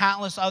authors and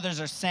countless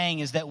others are saying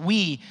is that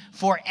we,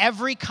 for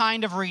every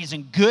kind of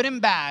reason, good and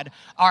bad,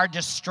 are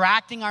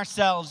distracting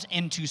ourselves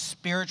into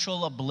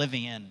spiritual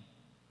oblivion.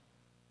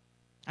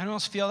 Anyone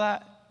else feel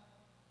that?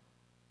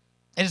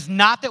 It is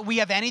not that we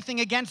have anything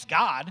against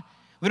God.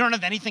 We don't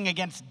have anything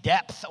against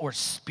depth or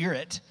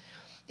spirit.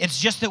 It's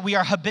just that we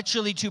are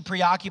habitually too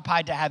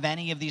preoccupied to have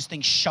any of these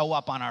things show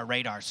up on our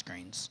radar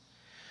screens.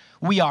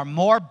 We are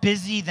more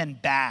busy than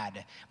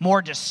bad,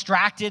 more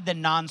distracted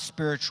than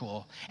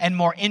non-spiritual, and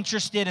more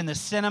interested in the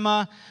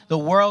cinema, the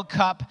World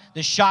Cup,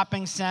 the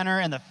shopping center,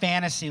 and the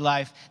fantasy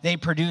life they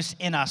produce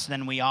in us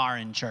than we are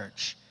in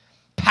church.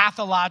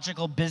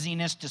 Pathological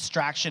busyness,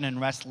 distraction,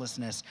 and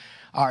restlessness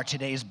are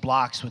today's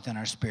blocks within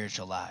our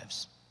spiritual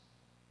lives.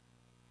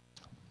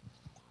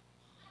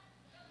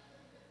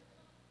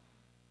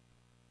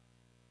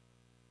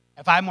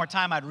 If I had more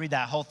time, I'd read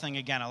that whole thing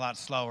again a lot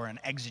slower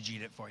and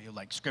exegete it for you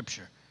like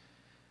scripture.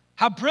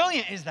 How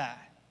brilliant is that?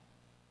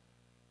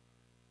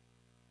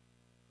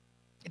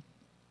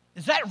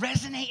 Does that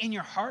resonate in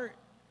your heart?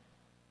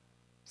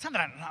 It's not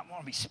that I don't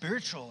want to be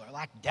spiritual or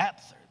lack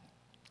depth or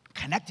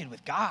connected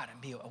with God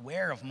and be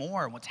aware of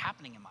more of what's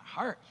happening in my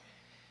heart.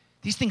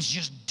 These things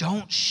just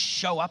don't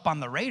show up on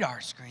the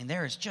radar screen.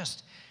 There is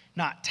just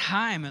not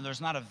time, and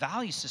there's not a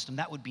value system.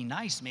 That would be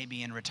nice,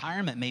 maybe in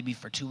retirement, maybe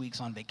for 2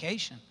 weeks on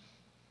vacation.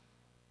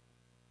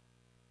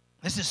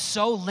 This is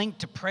so linked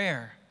to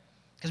prayer.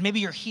 Because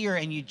maybe you're here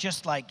and you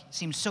just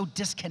seem so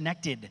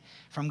disconnected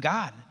from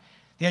God.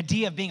 The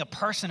idea of being a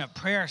person of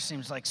prayer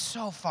seems like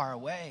so far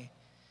away.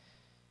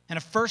 And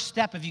a first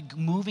step of you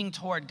moving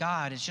toward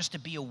God is just to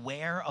be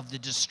aware of the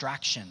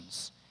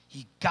distractions.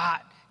 You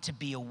got to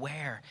be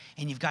aware,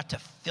 and you've got to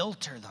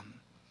filter them.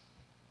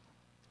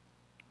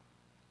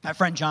 My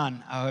friend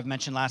John, who I've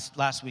mentioned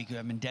last week, who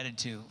I'm indebted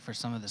to for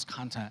some of this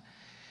content,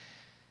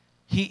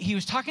 he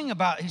was telling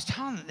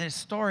this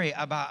story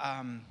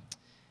about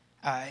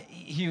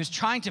he was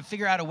trying to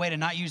figure out a way to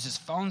not use his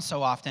phone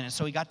so often, and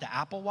so he got the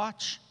Apple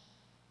Watch.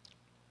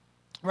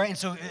 Right, and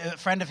so a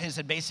friend of his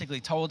had basically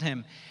told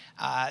him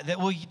that,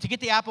 to get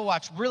the Apple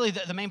Watch, really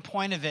the main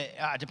point of it,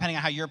 depending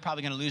on how you're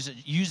probably going to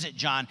use it,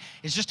 John,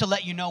 is just to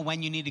let you know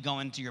when you need to go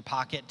into your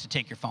pocket to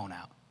take your phone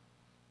out.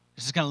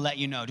 It's just going to let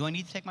you know, do I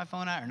need to take my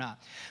phone out or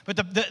not? But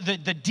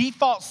the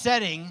default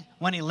setting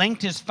when he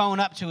linked his phone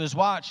up to his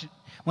watch,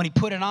 when he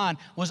put it on,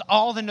 was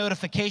all the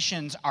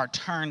notifications are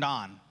turned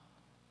on.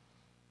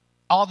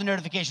 All the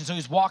notifications. So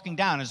he's walking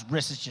down, his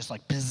wrist is just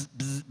like bzz,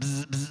 bzz,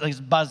 bzz, bzz, like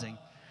it's buzzing.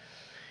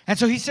 And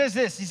so he says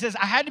this, he says,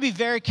 I had to be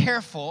very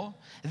careful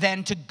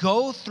then to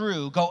go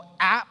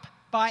app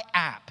by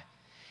app,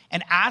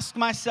 and ask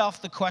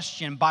myself the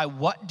question, by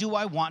what do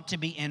I want to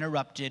be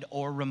interrupted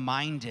or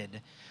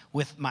reminded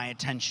with my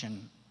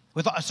attention?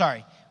 What do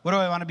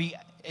I want to be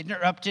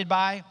interrupted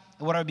by?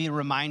 What do I be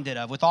reminded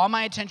of? With all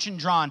my attention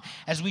drawn,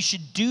 as we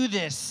should do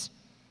this,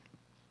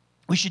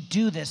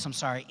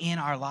 in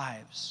our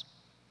lives.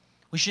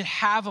 We should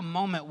have a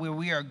moment where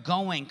we are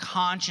going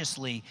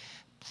consciously,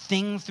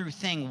 thing through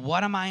thing.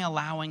 What am I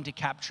allowing to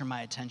capture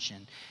my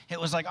attention? It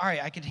was like, all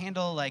right, I could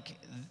handle a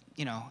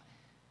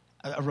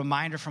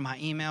reminder from my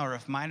email or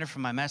a reminder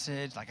from my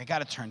message. Like, I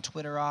got to turn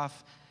Twitter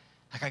off.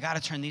 Like, I got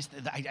to turn these.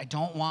 I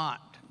don't want,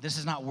 this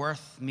is not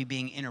worth me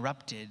being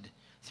interrupted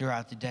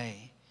throughout the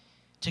day.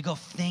 To go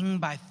thing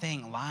by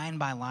thing, line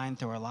by line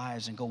through our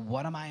lives and go,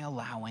 what am I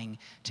allowing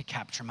to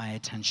capture my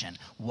attention?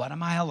 What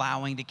am I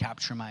allowing to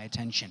capture my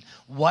attention?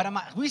 Will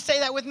you say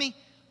that with me?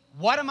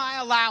 What am I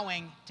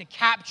allowing to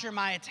capture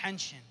my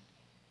attention?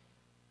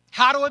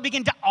 How do I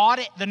begin to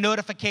audit the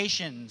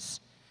notifications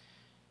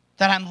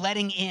that I'm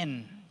letting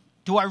in?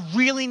 Do I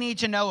really need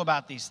to know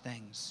about these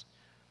things?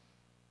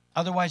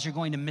 Otherwise, you're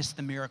going to miss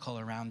the miracle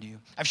around you.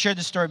 I've shared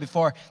this story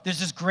before. There's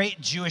this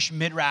great Jewish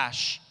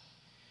midrash,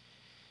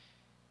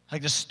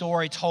 like the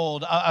story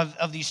told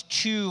of these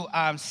two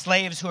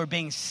slaves who are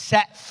being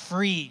set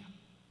free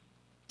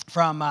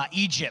from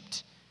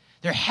Egypt.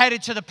 They're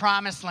headed to the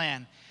promised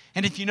land.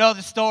 And if you know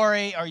the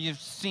story, or you've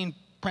seen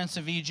Prince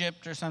of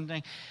Egypt or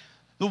something,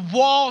 the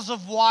walls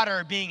of water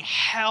are being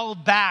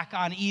held back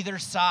on either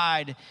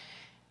side.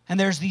 And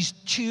there's these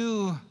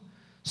two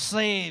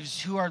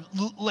slaves who are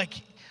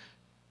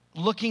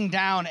looking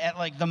down at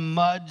the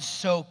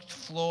mud-soaked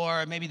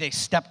floor. Maybe they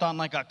stepped on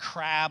a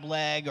crab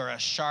leg or a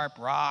sharp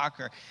rock,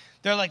 or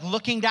they're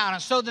looking down.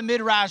 And so the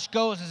midrash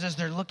goes, as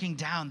they're looking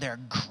down, they're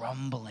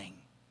grumbling.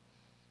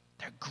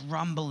 They're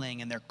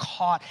grumbling, and they're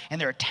caught,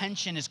 and their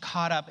attention is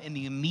caught up in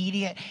the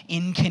immediate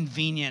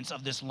inconvenience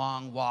of this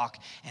long walk.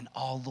 And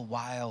all the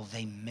while,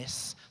 they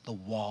miss the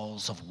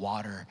walls of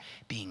water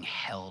being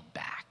held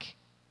back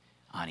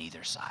on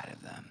either side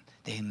of them.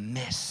 They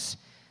miss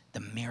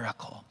the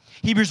miracle.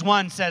 Hebrews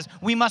 1 says,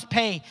 we must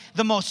pay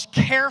the most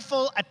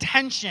careful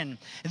attention,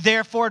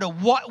 therefore, to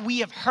what we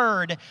have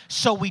heard,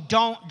 so we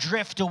don't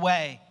drift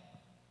away.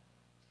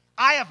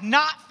 I have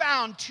not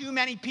found too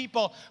many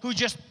people who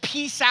just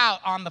peace out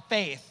on the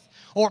faith,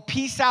 or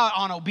peace out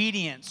on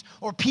obedience,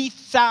 or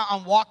peace out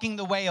on walking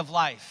the way of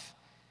life,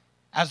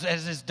 as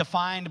is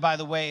defined by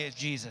the way of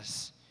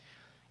Jesus.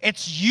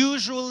 It's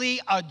usually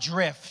a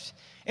drift.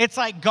 It's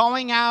like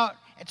going out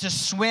to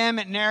swim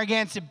at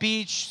Narragansett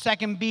Beach,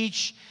 Second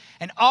Beach,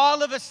 and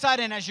all of a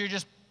sudden, as you're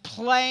just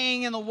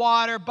playing in the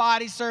water,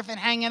 body surfing,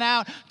 hanging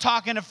out,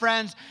 talking to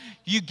friends,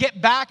 you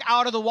get back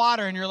out of the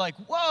water and you're like,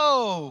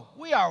 whoa,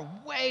 we are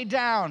way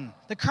down.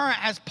 The current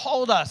has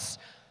pulled us,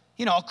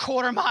 a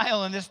quarter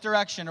mile in this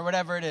direction or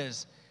whatever it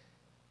is.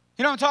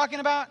 You know what I'm talking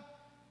about?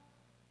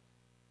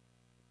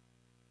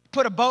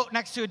 put a boat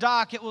next to a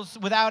dock, it will,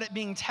 without it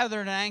being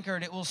tethered and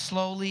anchored, it will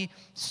slowly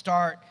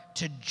start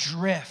to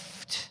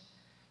drift.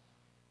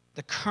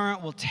 The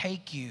current will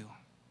take you.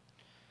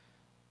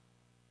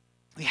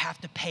 We have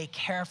to pay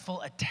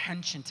careful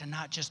attention to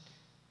not just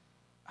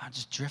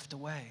drift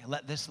away.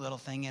 Let this little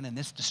thing in and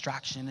this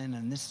distraction in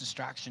and this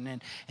distraction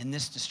in and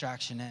this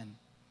distraction in.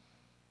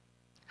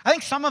 I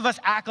think some of us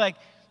act like,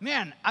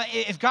 man,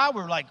 if God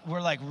were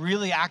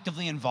really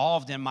actively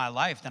involved in my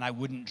life, then I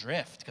wouldn't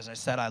drift because I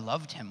said I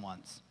loved him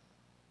once.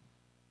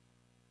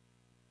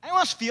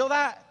 Anyone else feel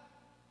that?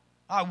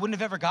 Oh, I wouldn't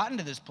have ever gotten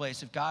to this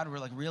place if God were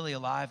like really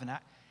alive.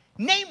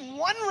 Name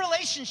one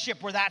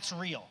relationship where that's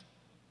real.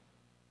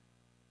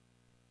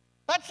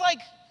 That's like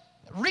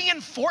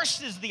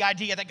reinforces the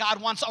idea that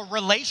God wants a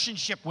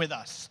relationship with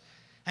us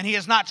and he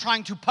is not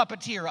trying to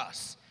puppeteer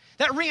us.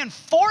 That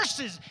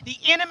reinforces the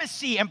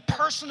intimacy and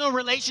personal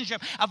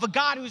relationship of a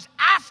God who's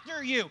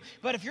after you.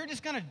 But if you're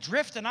just going to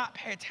drift and not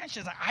pay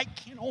attention, it's like, I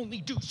can only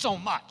do so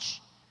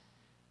much.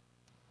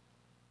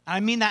 And I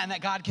mean that in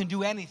that God can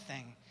do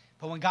anything.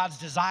 But when God's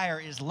desire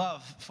is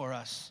love for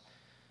us,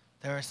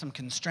 there are some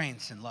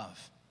constraints in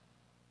love.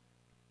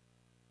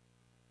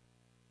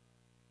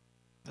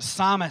 The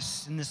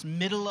psalmist, in this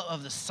middle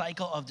of the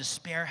cycle of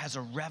despair, has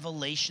a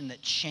revelation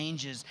that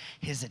changes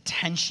his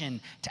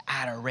attention to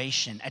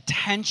adoration.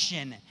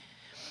 Attention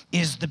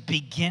is the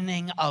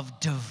beginning of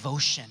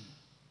devotion.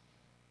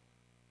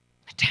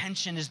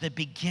 Attention is the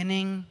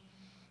beginning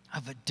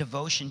of a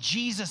devotion.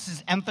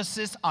 Jesus'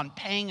 emphasis on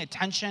paying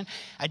attention.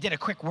 I did a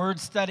quick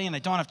word study, and I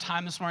don't have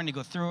time this morning to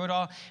go through it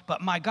all.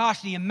 But my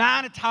gosh, the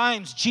amount of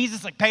times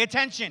Jesus like, pay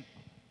attention,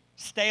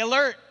 stay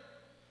alert,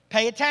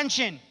 pay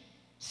attention,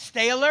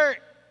 stay alert.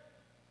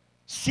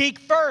 Seek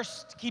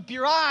first. Keep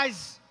your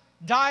eyes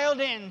dialed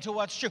in to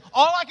what's true.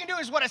 All I can do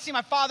is what I see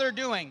my Father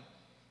doing.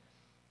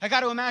 I got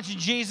to imagine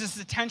Jesus'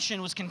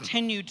 attention was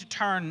continued to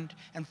turn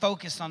and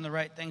focus on the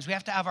right things. We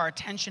have to have our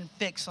attention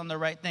fixed on the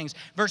right things.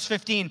 Verse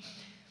 15.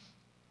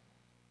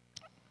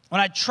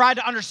 When I tried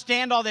to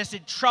understand all this,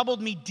 it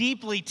troubled me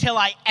deeply till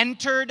I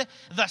entered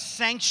the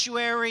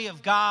sanctuary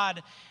of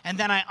God, and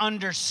then I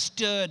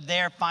understood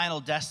their final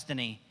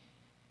destiny.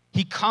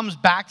 He comes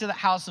back to the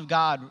house of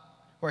God,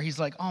 where he's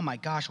like, oh my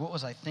gosh, what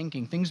was I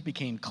thinking? Things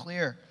became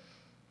clear.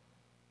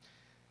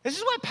 This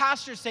is why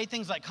pastors say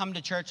things like come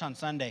to church on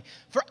Sunday.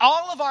 For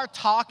all of our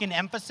talk and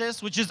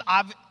emphasis, which is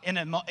going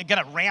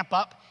to ramp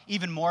up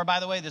even more,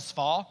 by the way, this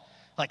fall.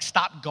 Like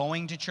stop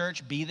going to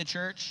church, be the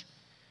church.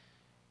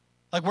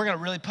 Like we're going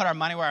to really put our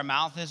money where our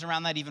mouth is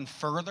around that even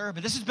further.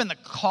 But this has been the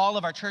call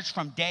of our church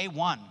from day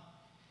one.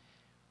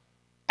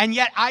 And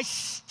yet I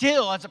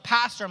still, as a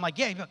pastor, I'm like,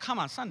 yeah, but come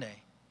on Sunday.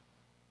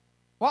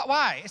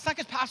 Why? It's not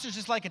because pastors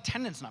just like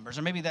attendance numbers,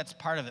 or maybe that's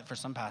part of it for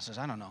some pastors.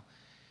 I don't know.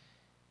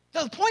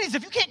 The point is,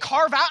 if you can't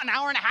carve out an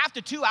hour and a half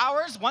to 2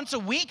 hours once a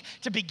week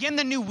to begin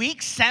the new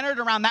week centered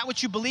around that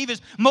which you believe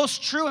is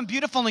most true and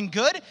beautiful and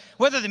good,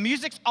 whether the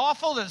music's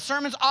awful or the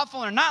sermon's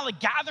awful or not, like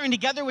gathering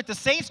together with the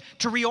saints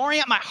to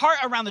reorient my heart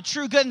around the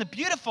true, good, and the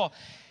beautiful,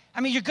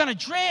 I mean, you're going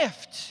to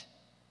drift.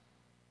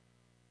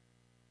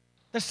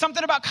 There's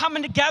something about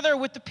coming together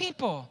with the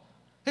people.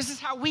 This is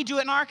how we do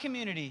it in our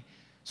community.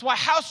 That's why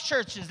house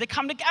churches, they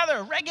come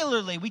together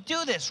regularly. We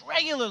do this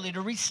regularly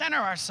to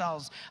recenter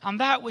ourselves on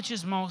that which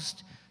is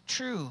most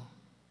true.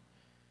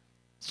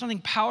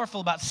 Something powerful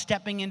about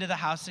stepping into the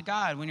house of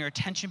God when your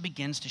attention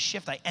begins to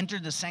shift. I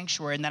entered the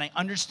sanctuary and then I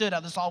understood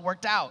how this all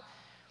worked out.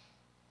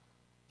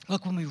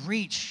 Look, when we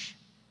reach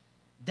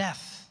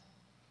death,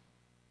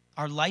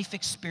 our life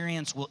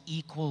experience will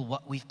equal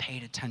what we've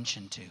paid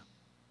attention to.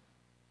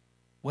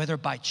 Whether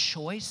by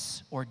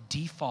choice or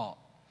default,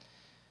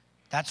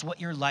 that's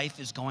what your life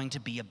is going to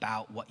be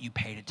about, what you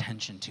paid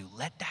attention to.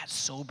 Let that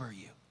sober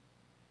you.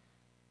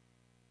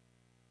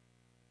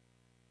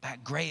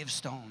 That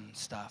gravestone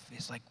stuff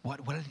is like,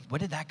 what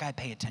did that guy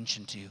pay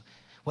attention to?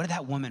 What did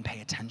that woman pay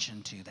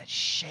attention to that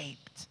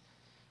shaped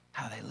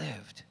how they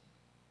lived?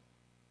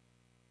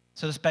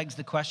 So this begs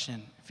the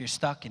question, if you're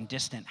stuck and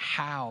distant,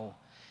 how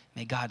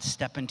may God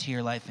step into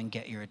your life and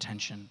get your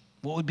attention?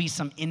 What would be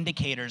some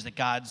indicators that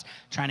God's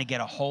trying to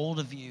get a hold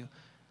of you?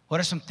 What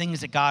are some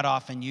things that God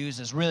often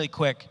uses? Really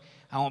quick,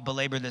 I won't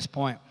belabor this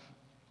point.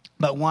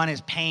 But one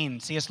is pain.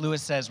 C.S.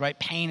 Lewis says, right,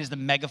 pain is the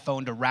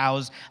megaphone to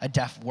rouse a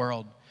deaf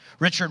world.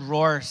 Richard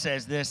Rohr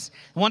says this,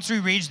 once we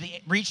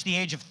reach the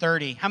age of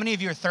 30, how many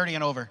of you are 30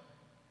 and over?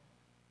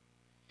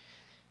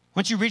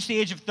 Once you reach the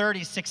age of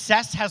 30,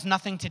 success has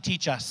nothing to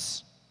teach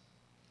us.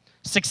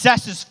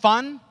 Success is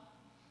fun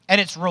and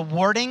it's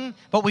rewarding,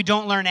 but we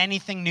don't learn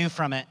anything new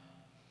from it.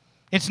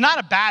 It's not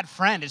a bad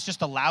friend, it's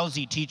just a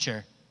lousy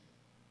teacher.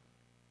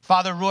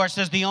 Father Rohr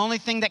says the only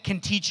thing that can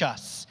teach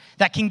us,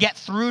 that can get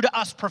through to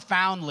us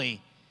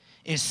profoundly,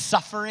 is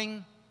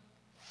suffering,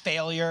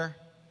 failure,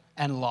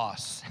 and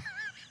loss.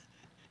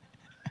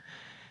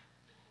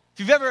 If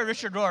you've ever read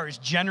Richard Rohr, he's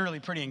generally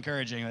pretty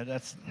encouraging, but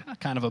that's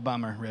kind of a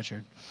bummer,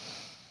 Richard.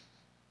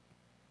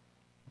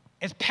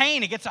 It's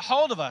pain, it gets a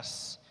hold of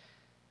us.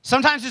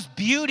 Sometimes it's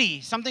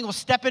beauty. Something will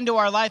step into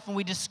our life and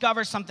we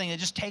discover something that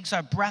just takes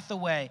our breath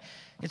away.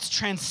 It's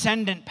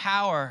transcendent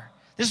power.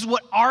 This is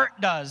what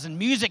art does and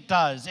music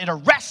does. It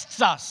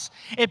arrests us.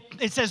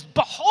 It says,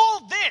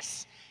 behold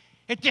this.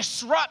 It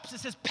disrupts. It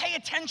says, pay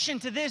attention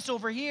to this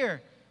over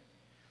here.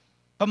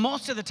 But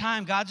most of the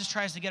time, God just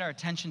tries to get our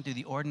attention through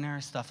the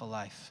ordinary stuff of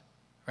life,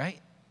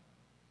 right?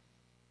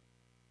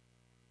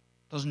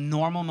 Those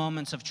normal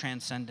moments of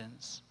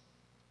transcendence.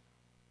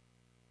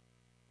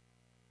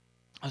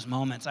 Those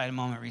moments, I had a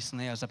moment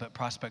recently. I was up at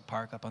Prospect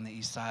Park up on the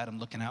east side. I'm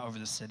looking out over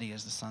the city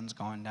as the sun's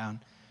going down.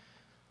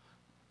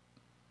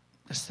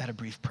 Just said a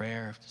brief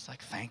prayer, just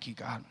like, thank you,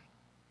 God.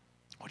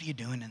 What are you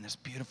doing in this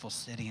beautiful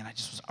city? And I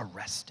just was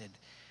arrested.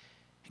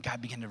 And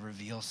God began to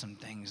reveal some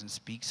things and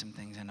speak some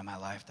things into my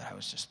life that I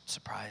was just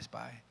surprised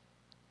by,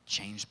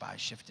 changed by,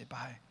 shifted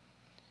by.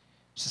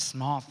 It's the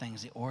small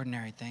things, the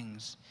ordinary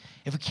things.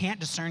 If we can't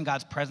discern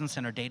God's presence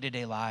in our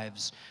day-to-day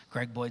lives,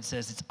 Greg Boyd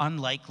says, it's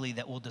unlikely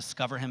that we'll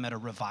discover him at a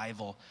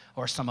revival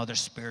or some other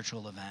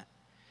spiritual event.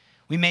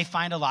 We may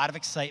find a lot of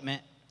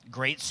excitement,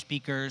 great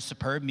speakers,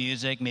 superb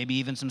music, maybe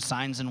even some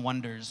signs and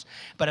wonders.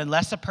 But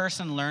unless a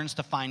person learns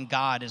to find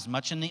God as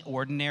much in the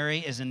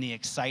ordinary as in the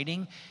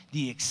exciting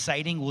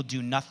will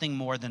do nothing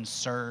more than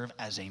serve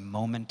as a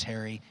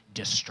momentary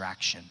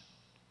distraction.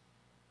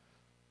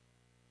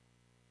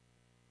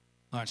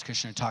 Lawrence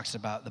Kushner talks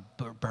about the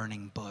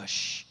burning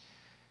bush.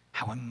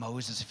 How when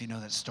Moses, if you know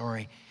that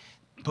story,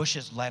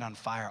 bushes light on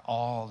fire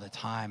all the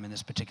time in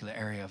this particular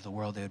area of the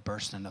world. They would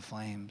burst into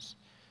flames.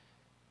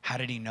 How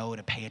did he know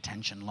to pay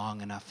attention long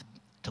enough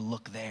to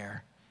look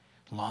there,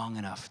 long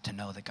enough to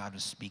know that God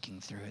was speaking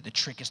through it? The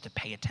trick is to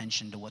pay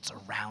attention to what's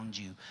around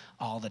you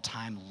all the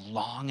time,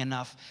 long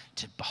enough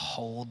to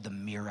behold the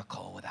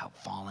miracle without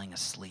falling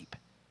asleep.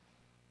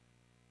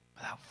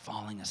 Without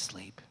falling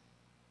asleep.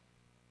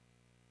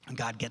 When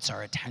God gets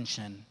our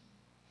attention,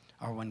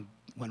 or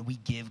when we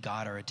give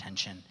God our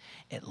attention,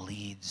 it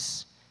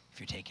leads, if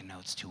you're taking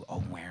notes, to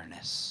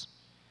awareness.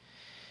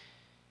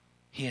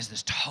 He has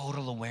this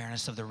total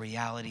awareness of the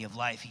reality of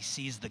life. He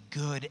sees the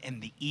good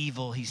and the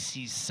evil. He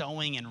sees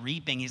sowing and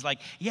reaping. He's like,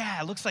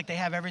 yeah, it looks like they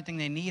have everything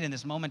they need in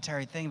this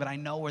momentary thing, but I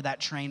know where that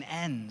train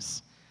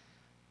ends.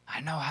 I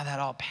know how that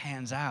all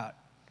pans out.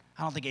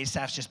 I don't think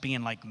Asaph's just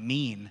being like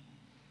mean.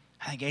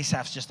 I think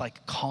Asaph's just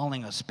like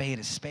calling a spade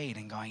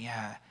and going,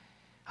 yeah,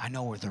 I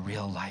know where the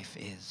real life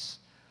is.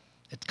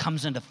 It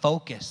comes into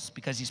focus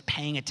because he's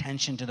paying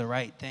attention to the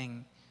right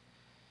thing.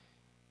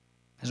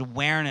 His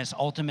awareness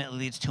ultimately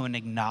leads to an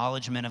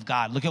acknowledgement of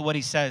God. Look at what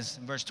he says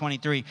in verse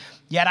 23.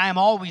 Yet I am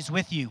always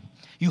with you.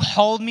 You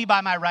hold me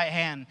by my right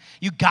hand.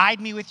 You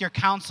guide me with your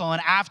counsel,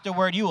 and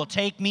afterward you will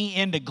take me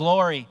into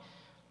glory.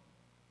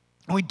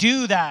 When we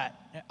do that,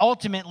 it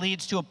ultimately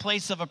leads to a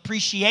place of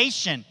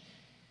appreciation.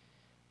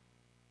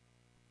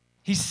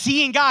 He's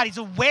seeing God. He's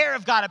aware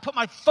of God. I put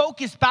my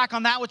focus back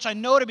on that which I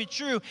know to be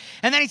true.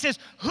 And then he says,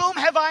 whom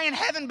have I in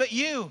heaven but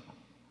you?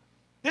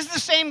 This is the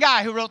same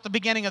guy who wrote the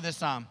beginning of this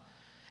psalm.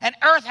 And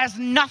earth has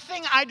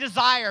nothing I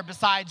desire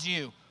besides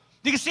you.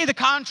 You can see the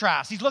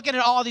contrast. He's looking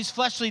at all these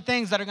fleshly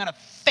things that are going to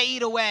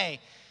fade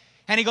away.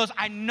 And he goes,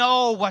 I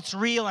know what's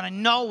real and I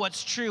know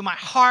what's true. My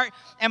heart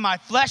and my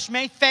flesh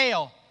may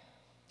fail.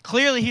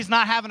 Clearly, he's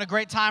not having a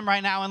great time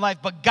right now in life,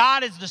 but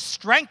God is the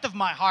strength of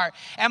my heart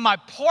and my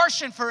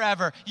portion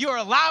forever. You are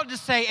allowed to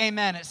say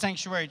amen at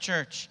Sanctuary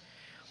Church.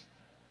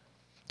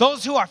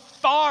 Those who are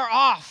far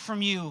off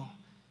from you,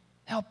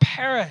 they'll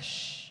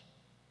perish.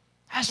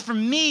 As for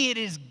me, it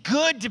is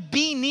good to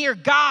be near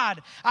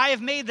God. I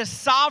have made the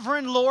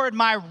sovereign Lord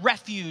my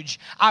refuge.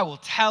 I will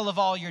tell of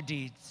all your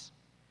deeds.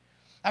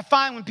 I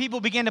find when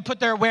people begin to put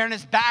their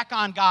awareness back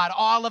on God,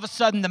 all of a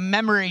sudden the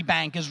memory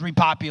bank is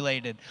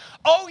repopulated.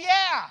 Oh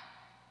yeah,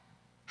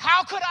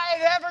 how could I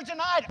have ever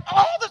denied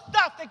all the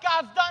stuff that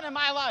God's done in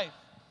my life?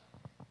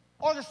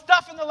 Or the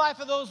stuff in the life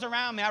of those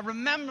around me. I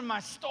remember my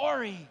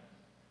story.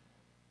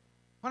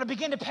 When I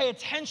begin to pay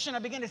attention, I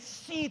begin to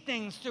see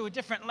things through a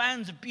different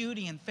lens of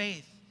beauty and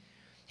faith.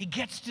 He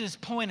gets to this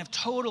point of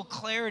total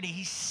clarity.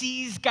 He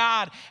sees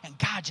God, and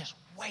God just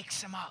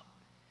wakes him up.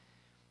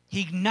 He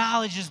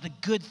acknowledges the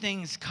good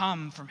things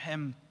come from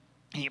him.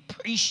 And he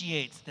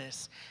appreciates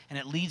this. And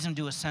it leads him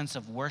to a sense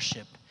of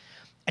worship.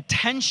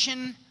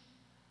 Attention,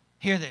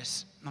 hear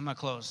this, I'm going to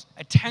close.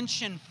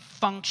 Attention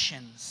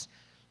functions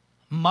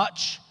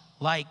much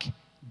like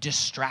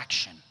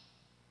distraction.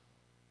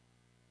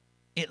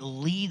 It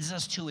leads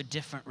us to a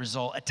different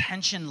result.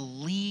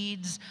 Attention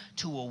leads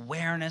to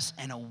awareness,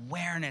 and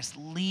awareness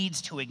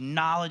leads to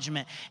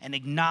acknowledgement, and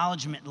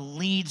acknowledgement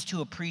leads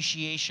to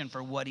appreciation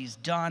for what he's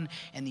done,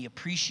 and the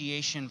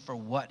appreciation for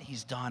what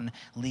he's done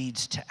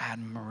leads to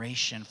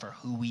admiration for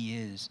who he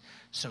is.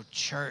 So,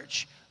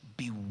 church,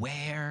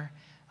 beware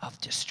of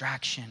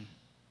distraction.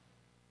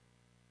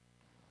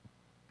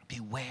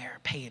 Beware,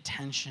 pay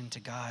attention to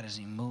God as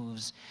he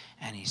moves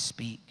and he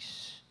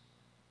speaks.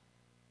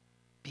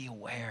 Be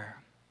aware.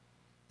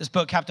 This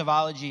book,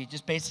 Captivology,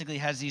 just basically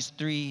has these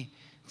three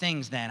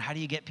things then. How do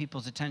you get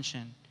people's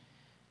attention?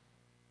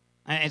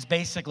 And it's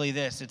basically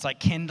this. It's like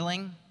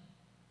kindling.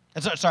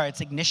 It's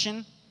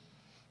ignition,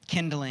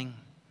 kindling,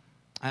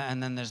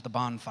 and then there's the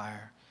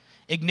bonfire.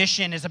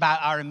 Ignition is about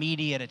our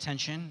immediate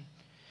attention.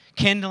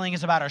 Kindling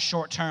is about our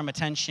short-term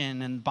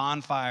attention, and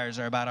bonfires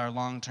are about our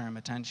long-term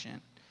attention.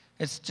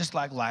 It's just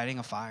like lighting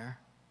a fire.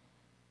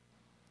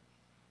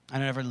 I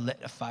never lit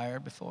a fire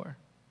before.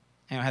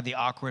 And I had the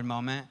awkward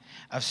moment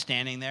of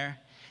standing there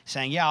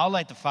saying, yeah, I'll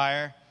light the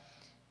fire.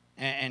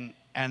 And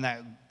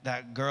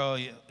that girl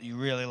you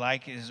really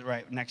like is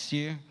right next to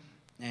you.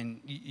 And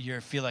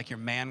you feel like your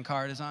man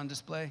card is on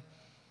display.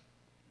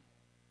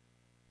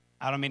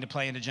 I don't mean to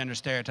play into gender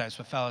stereotypes,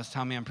 but fellas,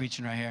 tell me I'm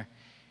preaching right here.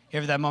 You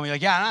ever that moment, you're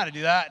like, yeah, I know how to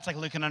do that. It's like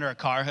looking under a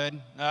car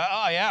hood.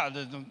 Oh, yeah,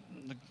 the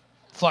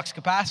flux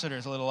capacitor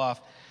is a little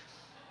off.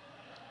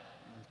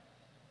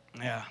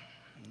 Yeah.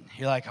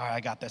 You're like, all right,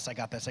 I got this.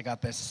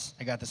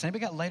 Anybody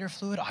got lighter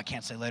fluid? Oh, I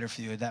can't say lighter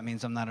fluid. That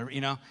means I'm not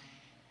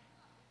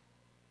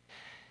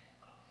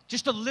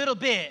Just a little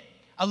bit,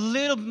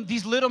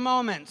 these little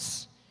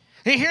moments.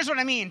 Here's what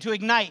I mean, to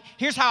ignite.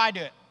 Here's how I do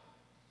it.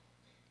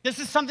 This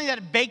is something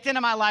that baked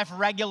into my life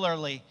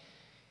regularly.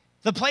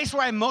 The place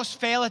where I most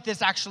fail at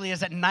this actually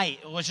is at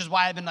night, which is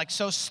why I've been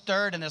so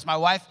stirred in this. My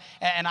wife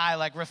and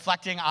I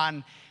reflecting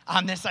on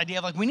this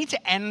idea of we need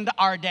to end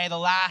our day, the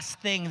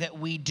last thing that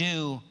we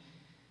do,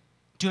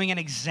 doing an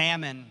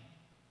examine.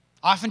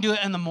 Often do it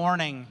in the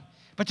morning.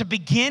 But to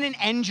begin and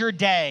end your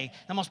day,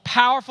 the most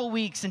powerful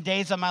weeks and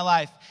days of my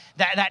life,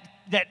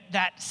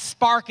 that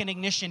spark and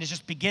ignition is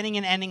just beginning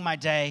and ending my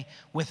day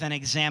with an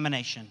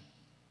examination.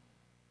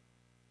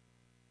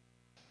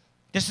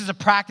 This is a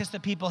practice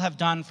that people have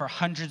done for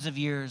hundreds of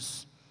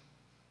years.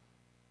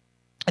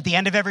 At the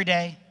end of every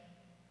day,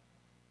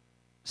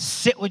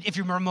 if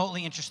you're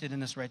remotely interested in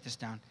this, write this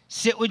down.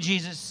 Sit with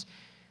Jesus,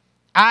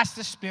 ask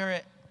the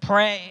Spirit,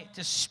 pray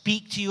to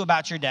speak to you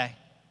about your day.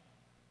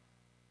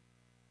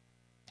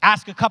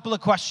 Ask a couple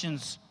of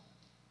questions.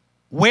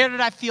 Where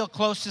did I feel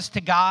closest to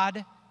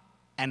God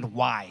and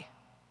why?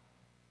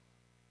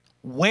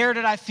 Where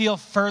did I feel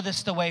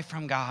furthest away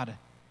from God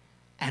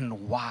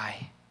and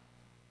why?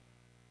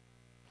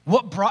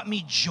 What brought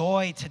me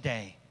joy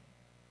today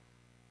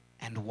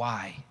and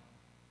why?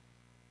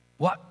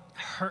 What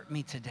hurt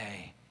me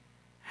today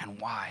and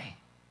why?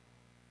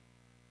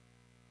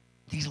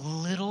 These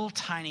little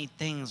tiny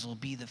things will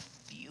be the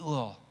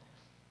fuel.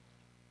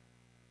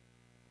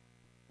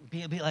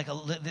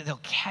 They'll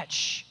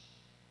catch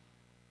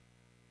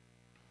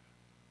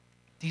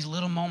these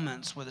little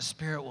moments where the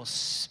Spirit will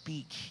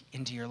speak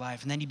into your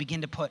life. And then you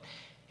begin to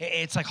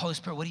it's like, Holy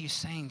Spirit, what are you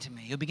saying to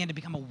me? You'll begin to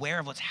become aware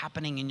of what's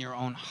happening in your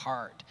own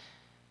heart.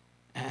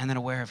 And then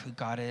aware of who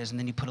God is. And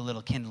then you put a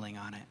little kindling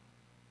on it.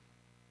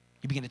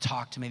 You begin to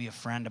talk to maybe a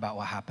friend about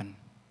what happened.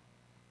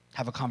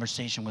 Have a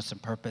conversation with some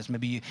purpose.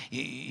 Maybe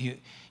you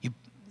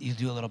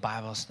do a little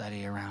Bible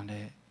study around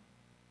it.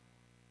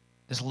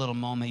 This little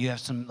moment, you have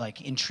some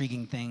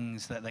intriguing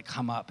things that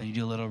come up, and you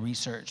do a little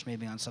research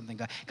maybe on something.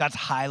 God's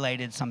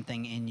highlighted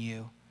something in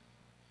you.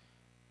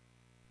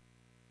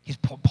 He's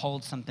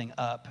pulled something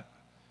up.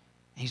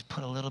 And he's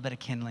put a little bit of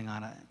kindling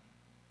on it.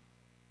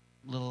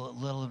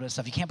 Little bit of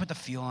stuff. You can't put the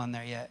fuel on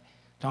there yet.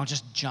 Don't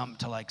just jump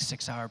to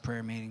 6-hour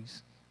prayer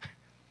meetings.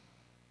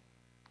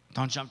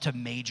 Don't jump to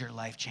major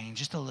life change.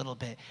 Just a little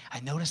bit. I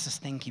notice this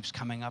thing keeps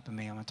coming up in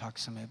me. I'm going to talk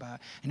to somebody about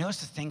it. I notice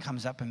this thing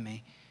comes up in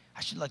me. I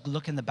should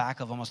look in the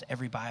back of almost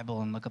every Bible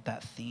and look up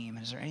that theme.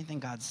 Is there anything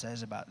God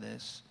says about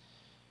this?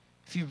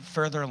 If you're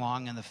further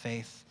along in the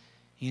faith,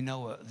 you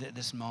know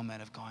this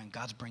moment of going,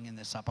 God's bringing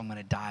this up. I'm going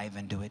to dive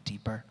into it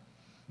deeper.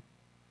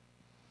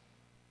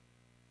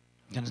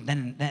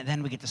 Then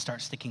we get to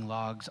start sticking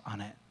logs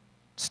on it.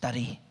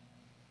 Study.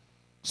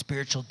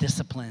 Spiritual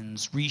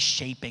disciplines,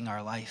 reshaping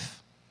our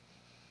life.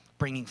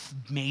 Bringing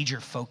major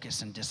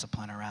focus and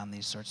discipline around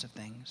these sorts of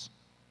things.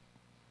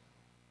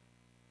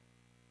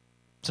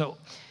 So,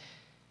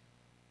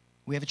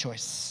 we have a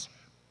choice.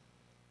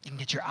 You can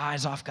get your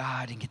eyes off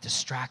God and get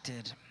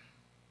distracted.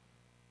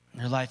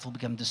 Your life will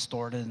become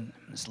distorted.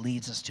 This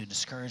leads us to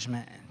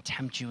discouragement and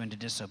tempt you into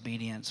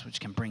disobedience, which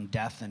can bring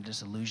death and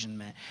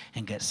disillusionment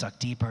and get sucked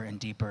deeper and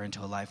deeper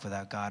into a life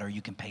without God. Or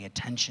you can pay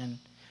attention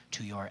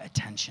to your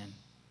attention.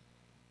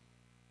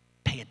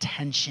 Pay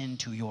attention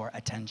to your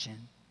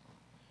attention.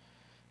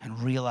 And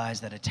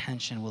realize that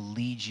attention will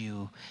lead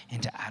you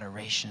into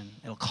adoration.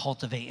 It'll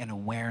cultivate an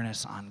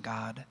awareness on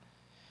God,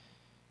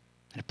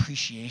 an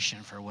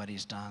appreciation for what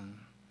he's done.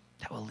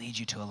 That will lead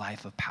you to a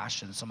life of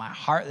passion. So my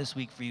heart this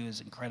week for you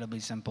is incredibly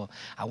simple.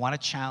 I want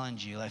to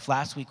challenge you.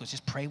 Last week was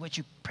just pray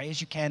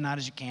as you can, not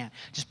as you can.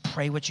 Just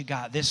pray what you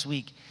got. This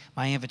week,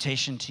 my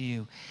invitation to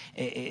you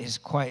is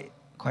quite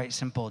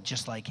simple.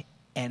 Just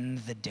end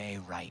the day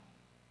right.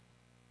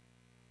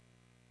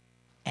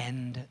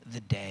 End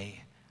the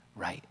day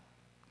right.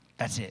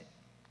 That's it.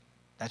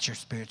 That's your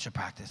spiritual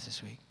practice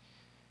this week.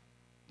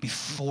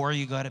 Before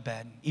you go to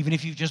bed, even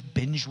if you just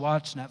binge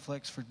watch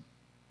Netflix for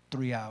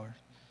 3 hours,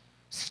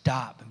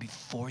 stop, and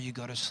before you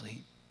go to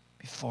sleep,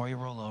 before you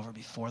roll over,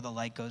 before the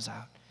light goes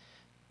out,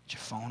 put your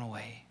phone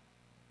away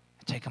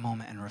and take a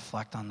moment and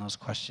reflect on those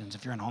questions.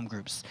 If you're in home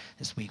groups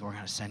this week, we're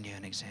going to send you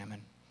an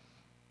examine.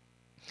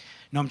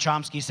 Noam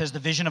Chomsky says the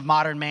vision of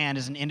modern man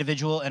is an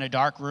individual in a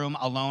dark room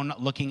alone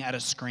looking at a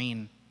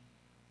screen.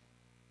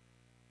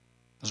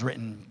 It was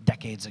written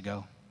decades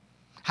ago.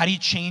 How do you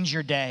change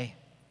your day?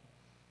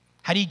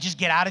 How do you just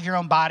get out of your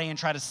own body and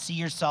try to see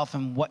yourself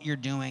in what you're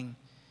doing?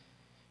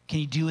 Can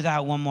you do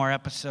without one more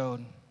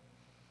episode?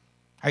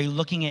 Are you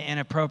looking at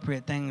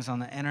inappropriate things on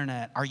the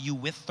internet? Are you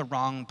with the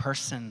wrong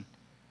person?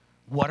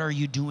 What are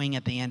you doing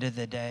at the end of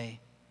the day?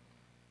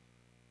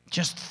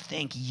 Just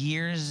think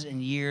years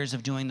and years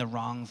of doing the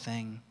wrong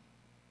thing,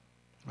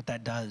 what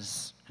that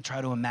does. And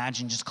try to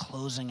imagine just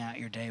closing out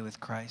your day with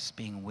Christ,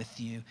 being with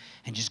you,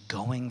 and just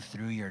going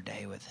through your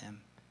day with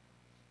him.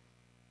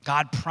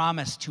 God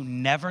promised to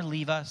never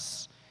leave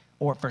us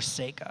or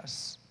forsake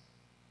us.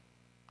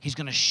 He's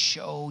going to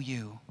show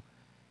you.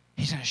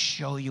 He's going to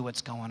show you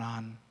what's going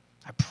on.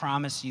 I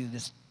promise you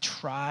this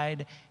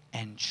tried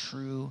and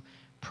true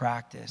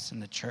practice in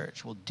the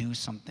church will do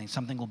something.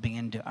 Something will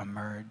begin to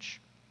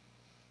emerge.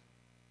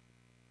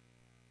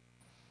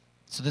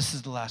 So this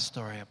is the last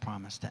story I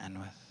promised to end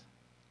with.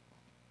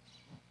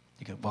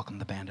 You could welcome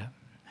the band up.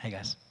 Hey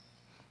guys,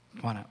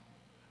 come on up.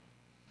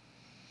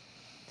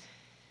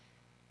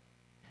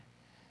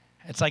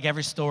 It's like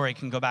every story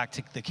can go back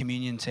to the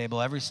communion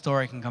table. Every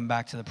story can come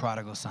back to the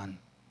prodigal son.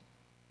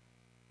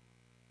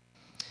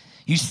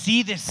 You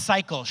see this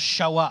cycle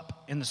show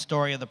up in the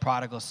story of the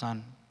prodigal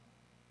son.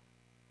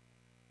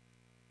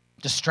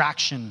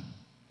 Distraction.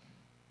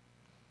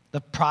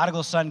 The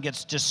prodigal son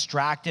gets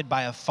distracted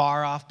by a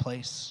far-off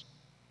place.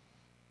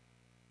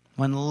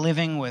 When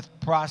living with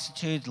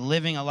prostitutes,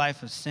 living a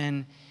life of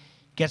sin,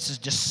 gets this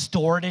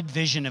distorted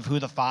vision of who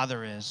the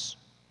father is,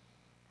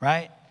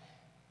 right?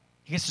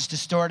 He gets this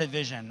distorted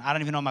vision. I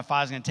don't even know if my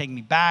father's going to take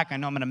me back. I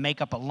know I'm going to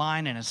make up a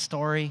line in a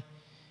story.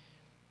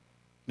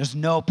 There's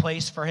no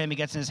place for him. He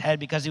gets in his head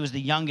because he was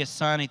the youngest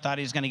son. He thought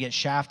he was going to get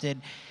shafted.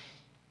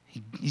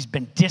 He's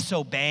been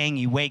disobeying.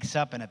 He wakes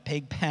up in a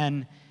pig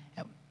pen.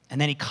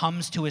 And then he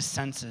comes to his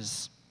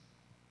senses.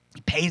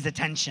 He pays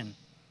attention.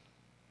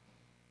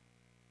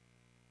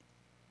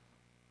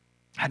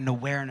 Had an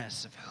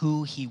awareness of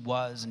who he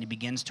was, and he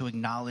begins to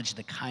acknowledge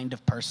the kind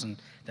of person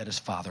that his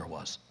father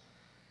was.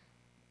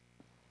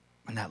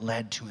 And that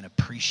led to an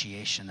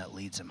appreciation that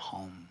leads him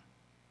home.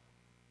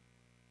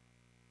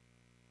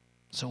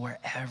 So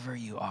wherever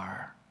you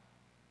are,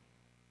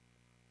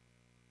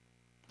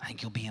 I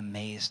think you'll be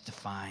amazed to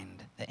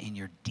find that in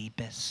your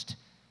deepest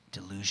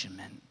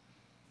disillusionment,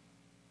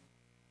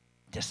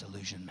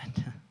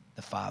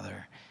 the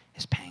Father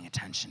is paying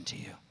attention to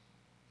you.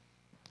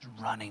 He's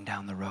running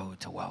down the road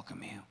to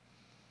welcome you.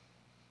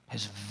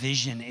 His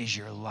vision is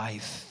your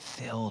life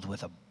filled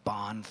with a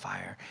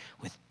bonfire,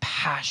 with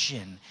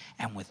passion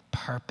and with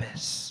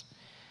purpose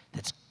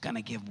that's going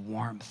to give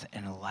warmth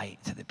and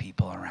light to the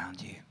people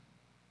around you.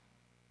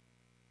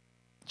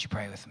 Would you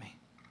pray with me?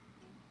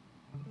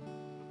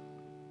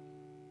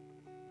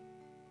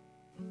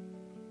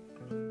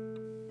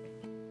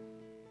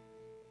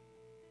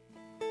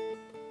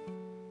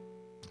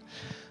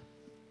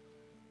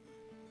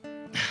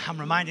 I'm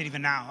reminded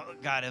even now,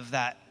 God, of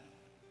that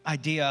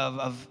idea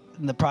of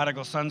the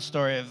prodigal son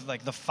story of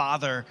like the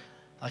father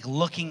like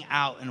looking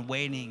out and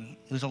waiting.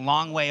 It was a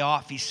long way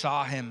off. He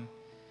saw him.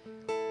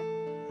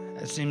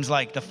 It seems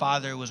like the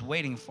father was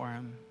waiting for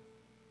him.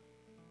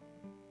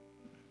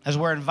 As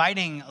we're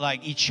inviting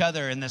like each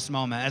other in this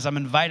moment, as I'm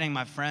inviting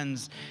my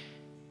friends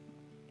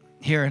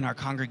here in our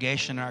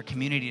congregation, our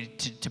community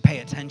to pay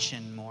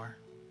attention more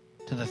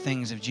to the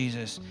things of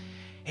Jesus,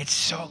 it's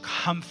so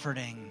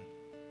comforting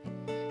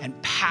and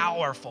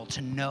powerful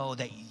to know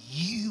that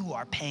you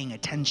are paying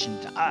attention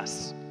to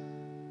us.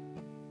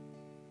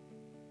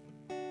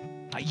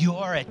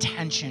 Your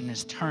attention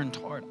is turned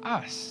toward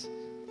us.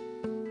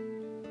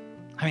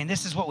 I mean,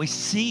 this is what we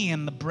see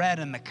in the bread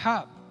and the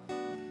cup.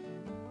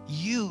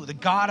 You, the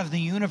God of the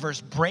universe,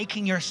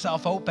 breaking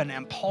yourself open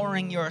and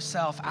pouring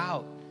yourself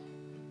out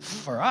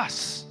for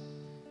us.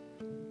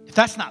 If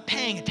that's not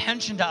paying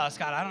attention to us,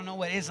 God, I don't know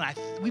what is. And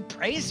we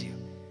praise you,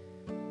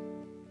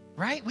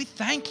 right? We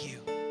thank you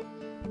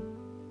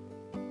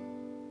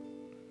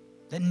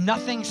that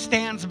nothing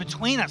stands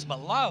between us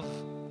but love.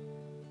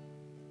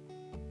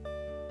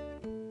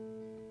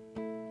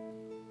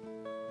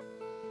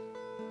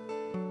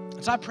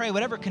 So I pray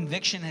whatever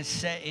conviction has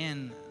set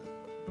in,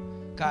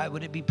 God,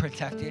 would it be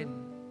protected?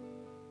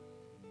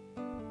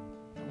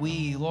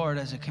 We, Lord,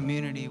 as a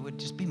community would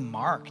just be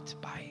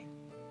marked by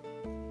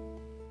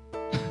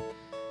it.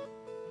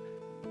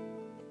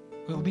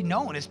 We would be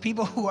known as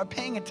people who are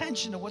paying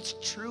attention to what's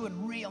true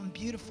and real and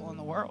beautiful in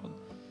the world.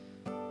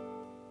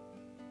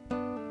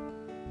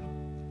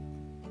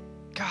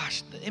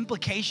 Gosh, the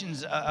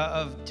implications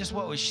of just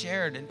what was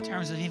shared in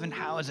terms of even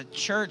how as a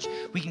church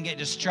we can get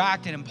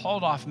distracted and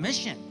pulled off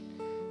mission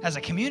as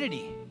a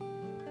community.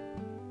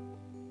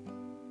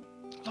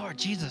 Lord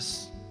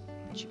Jesus,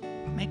 would you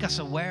make us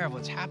aware of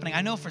what's happening?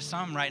 I know for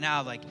some right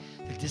now, like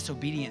the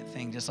disobedient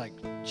thing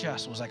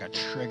just was like a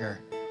trigger.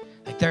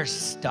 Like there's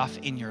stuff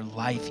in your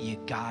life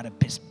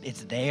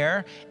it's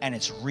there and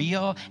it's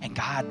real, and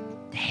God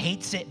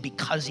hates it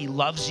because he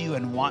loves you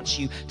and wants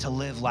you to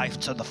live life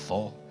to the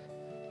full.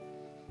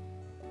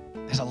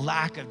 There's a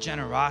lack of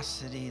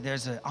generosity.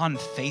 There's an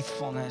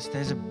unfaithfulness.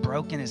 There's a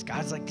brokenness.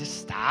 God's like, just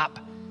stop.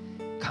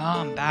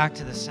 Come back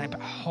to the same.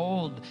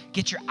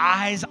 Get your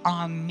eyes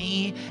on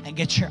me and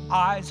get your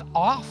eyes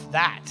off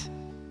that.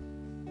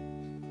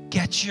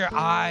 Get your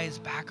eyes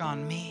back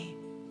on me.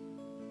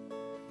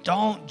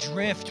 Don't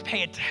drift.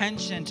 Pay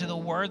attention to the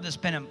word that's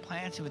been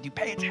implanted with you.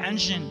 Pay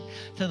attention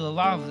to the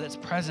love that's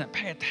present.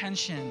 Pay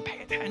attention.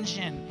 Pay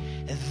attention.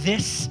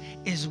 This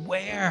is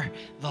where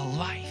the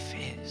life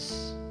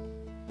is.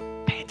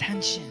 Pay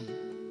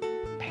attention.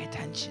 Pay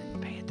attention.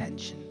 Pay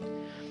attention.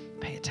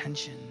 Pay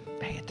attention.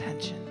 Pay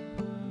attention.